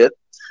hear that shit."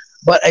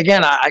 But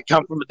again, I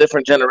come from a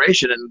different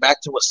generation, and back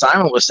to what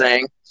Simon was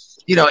saying,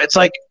 it's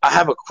like I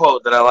have a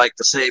quote that I like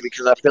to say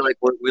because I feel like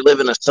we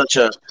live in such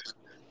a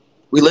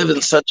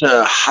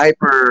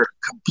hyper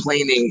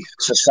complaining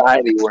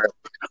society where,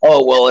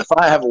 oh well, if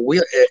I have a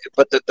wheel,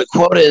 but the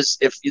quote is,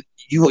 if you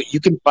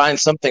can find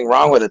something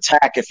wrong with a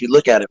tack if you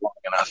look at it long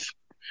enough.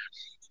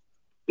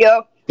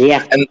 Yeah.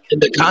 And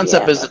the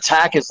concept is the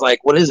tack is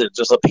what is it?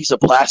 Just a piece of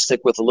plastic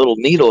with a little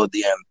needle at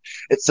the end.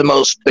 It's the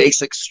most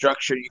basic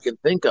structure you can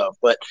think of.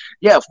 But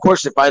yeah, of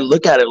course, if I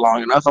look at it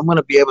long enough, I'm going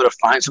to be able to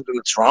find something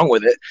that's wrong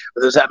with it.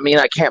 But does that mean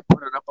I can't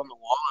put it up on the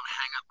wall and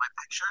hang up my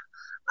picture?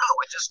 No,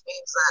 it just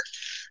means that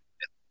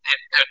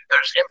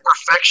there's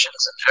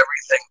imperfections in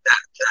everything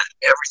that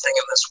everything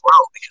in this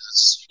world because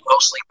it's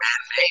mostly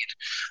man-made.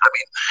 I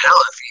mean, hell,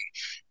 if you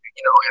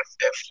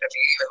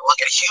even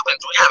look at humans,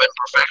 we have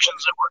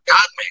imperfections and we're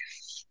God-made.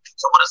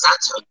 So what does that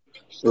tell you?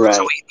 Right.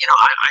 So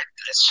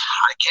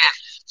I can't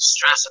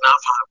stress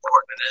enough how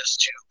important it is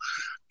to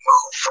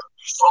move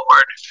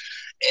forward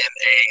in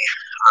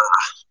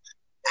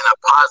a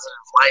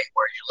positive light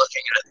where you're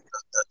looking at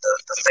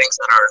the things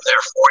that are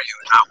there for you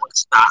and not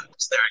what's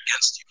there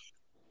against you.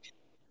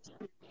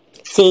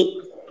 See,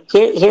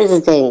 here's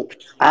the thing.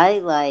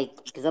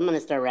 Because I'm going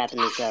to start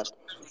wrapping this up.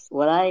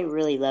 What I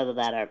really love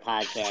about our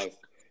podcast,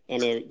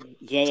 and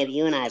Jay, if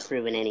you and I have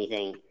proven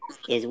anything,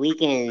 is we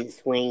can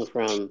swing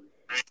from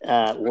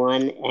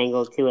one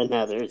angle to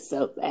another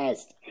so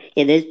fast.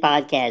 In this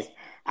podcast,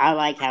 I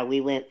like how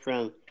we went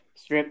from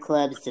strip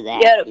clubs to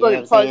that. Yeah, you know what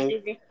I'm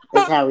saying?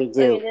 That's how we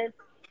do.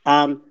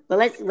 But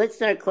let's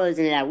start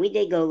closing it out. We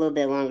did go a little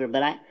bit longer,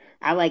 but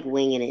I like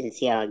winging it and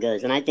see how it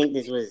goes. And I think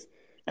this was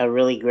a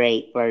really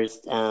great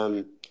first.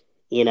 You're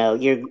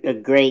a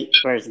great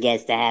first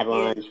guest to have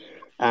on.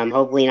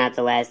 Hopefully not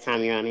the last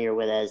time you're on here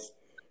with us,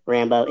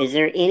 Rambo. Is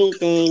there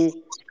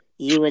anything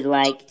you would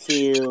like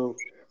to?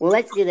 Well,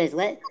 let's do this.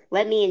 Let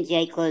me and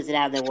Jay close it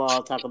out, then we'll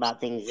all talk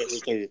about things that we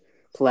can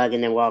plug,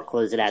 and then we'll all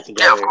close it out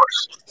together. Yeah, of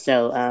course.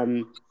 So,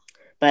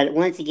 but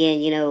once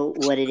again,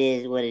 what it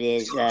is.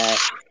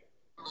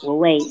 Well,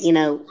 wait,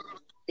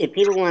 if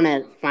people want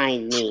to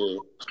find me,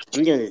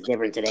 I'm doing this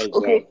different today, Jay.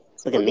 Okay.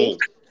 Look at me.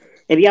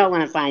 If y'all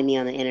want to find me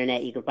on the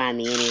internet, you can find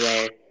me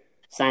anywhere.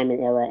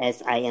 Simonilla,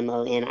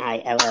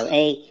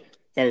 SIMONILLA.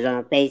 That is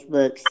on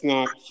Facebook,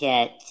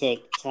 Snapchat,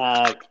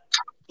 TikTok,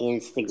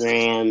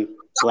 Instagram,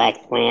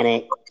 Black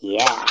Planet.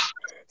 Yeah.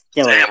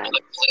 Still around.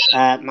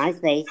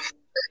 MySpace.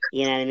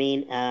 You know what I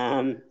mean?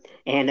 And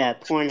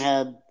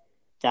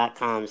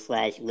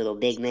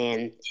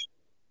Pornhub.com/littlebigman.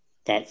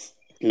 That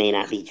may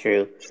not be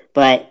true.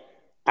 But,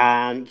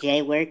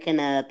 Jay, where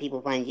can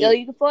people find you? Yo,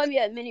 you can find me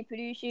at Mini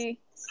Producer.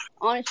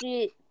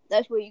 Honestly,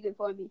 that's where you can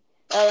find me.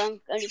 I'm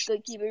just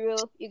gonna keep it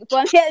real. You can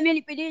find me at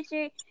Mini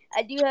Producer.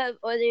 I do have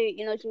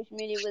other, social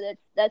media, but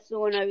that's the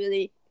one I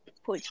really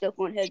put stuff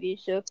on heavy.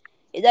 So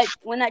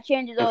when that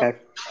changes up,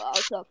 I'll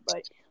talk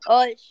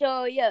about it.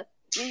 So yeah,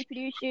 Mini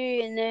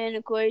Producer, and then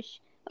of course,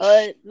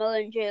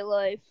 Melon J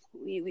Life.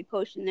 We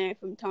post in there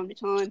from time to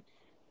time.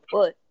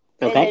 But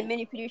and then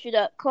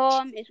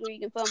miniproducer.com is where you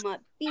can find my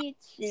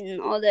beats and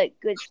all that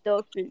good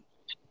stuff, and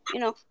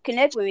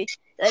connect with me.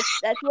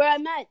 That's where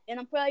I'm at, and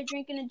I'm probably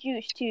drinking a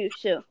juice too.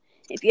 So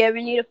if you ever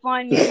need to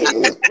find me, just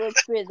look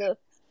for the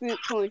fruit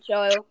punch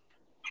aisle,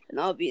 and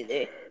I'll be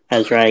there.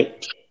 That's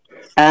right.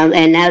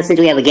 And now since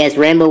we have a guest,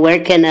 Rambo,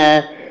 where can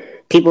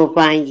people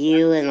find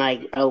you, and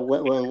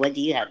what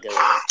do you have going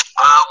on?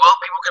 Well,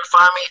 people can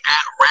find me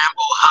at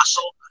Rambo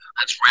Hustle.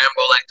 That's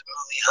Rambo like the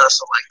movie,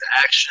 Hustle like the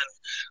action,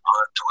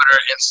 on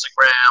Twitter,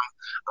 Instagram.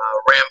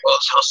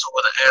 Rambo's Hustle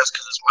with an S,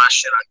 because it's my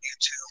shit on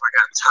YouTube. I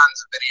got tons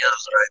of videos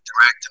that I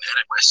direct and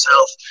edit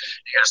myself.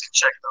 You guys can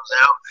check those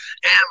out.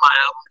 And my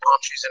album,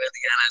 Palm Trees in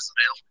Indiana, is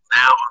available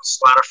now on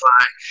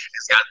Spotify.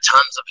 It's got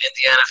tons of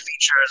Indiana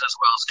features, as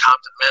well as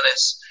Compton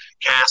Menace,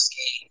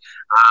 Caskey,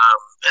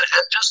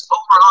 and just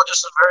overall,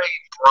 just a very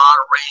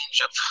broad range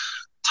of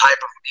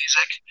type of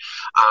music.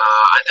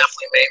 I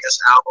definitely made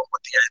this album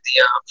with the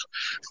idea of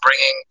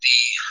bringing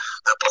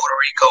the Puerto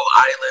Rico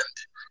island,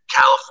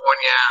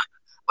 California,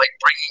 like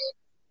bringing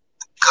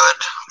good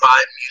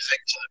vibe music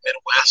to the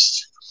Midwest,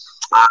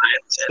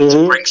 and to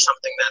bring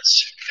something that's,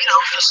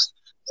 just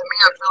to me,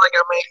 I feel like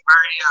I make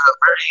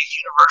very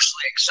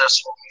universally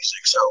accessible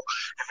music. So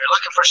if you're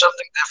looking for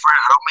something different,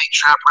 I don't make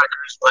trap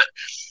records, but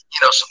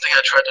something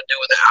I tried to do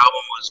with the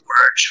album was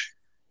merge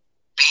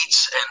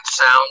beats and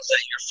sounds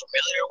that you're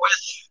familiar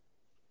with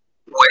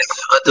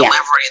a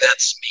delivery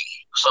that's me.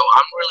 So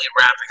I'm really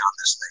rapping on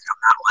this thing.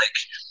 I'm not like,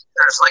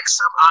 there's like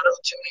some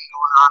auto-tuning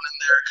going on in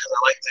there because I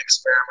like to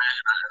experiment,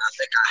 and I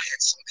think I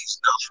hit some of these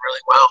notes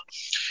really well.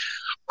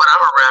 But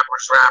I'm a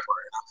rapper's rapper,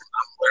 and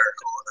I'm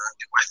lyrical, and I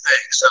do my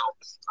thing. So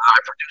I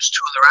produced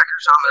 2 of the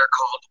records on there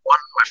called,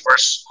 my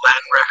first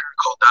Latin record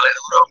called Dale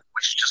Duro,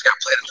 which just got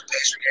played at the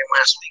Pacer game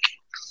last week.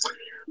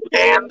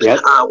 And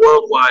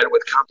worldwide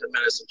with Compton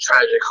Menace and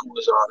Tragic, who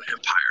was on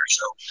Empire.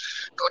 So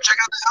go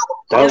check out the album.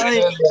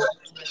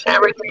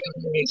 Everything.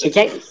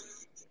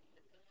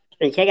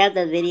 And check out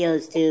the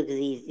videos too, because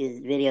his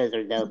videos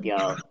are dope,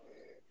 y'all.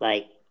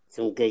 Like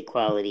some good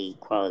quality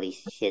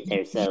shit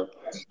there. So,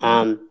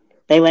 but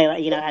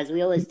anyway, as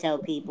we always tell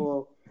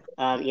people,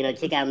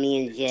 check out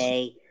me and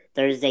Jay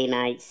Thursday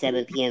night,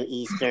 7 p.m.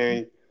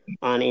 Eastern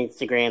on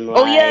Instagram Live.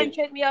 Oh yeah, and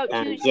check me out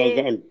Tuesday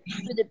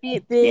for the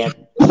Beat Big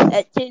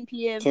at 10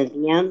 p.m. 10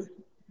 p.m.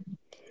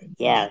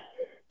 Yeah.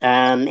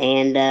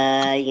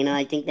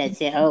 I think that's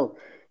it. Oh,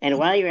 and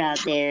while you're out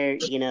there,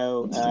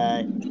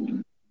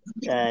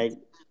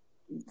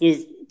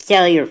 just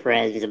tell your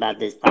friends about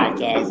this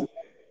podcast.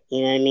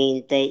 You know what I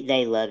mean?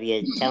 They love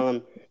you. Tell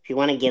them, if you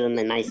want to give them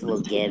a nice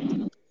little gift,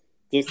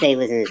 just say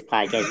listen to this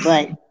podcast.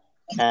 But,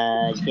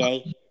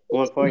 Jay,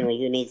 more importantly,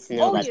 who needs to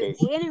know about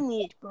this?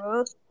 Enemies,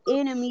 bro.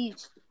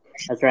 Enemies.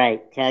 That's right.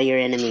 Tell your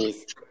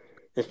enemies.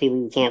 Those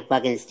people you can't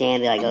fucking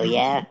stand, be like, oh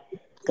yeah?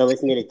 Go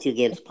listen to the Two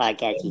Gibbs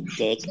podcast, you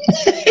dick.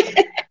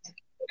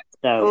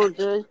 So,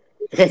 dude.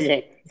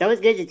 It's always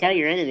good to tell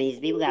your enemies.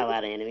 People got a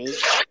lot of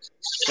enemies.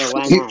 So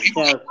why not?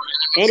 So,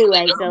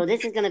 anyway,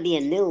 this is going to be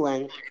a new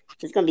one.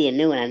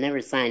 I've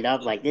never signed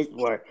off like this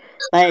before.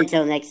 But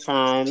until next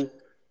time,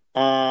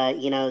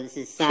 this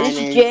is Simon. This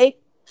is Jay.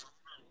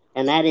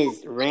 And that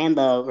is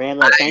Rambo.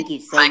 Rambo, thank you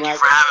so much. Thank you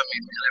for having me,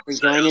 man. For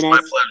joining us. My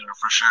pleasure,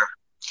 for sure.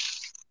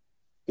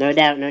 No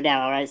doubt.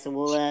 All right, so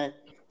we'll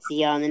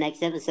see you on the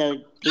next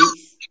episode.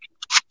 Peace.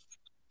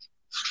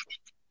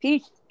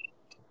 Peace.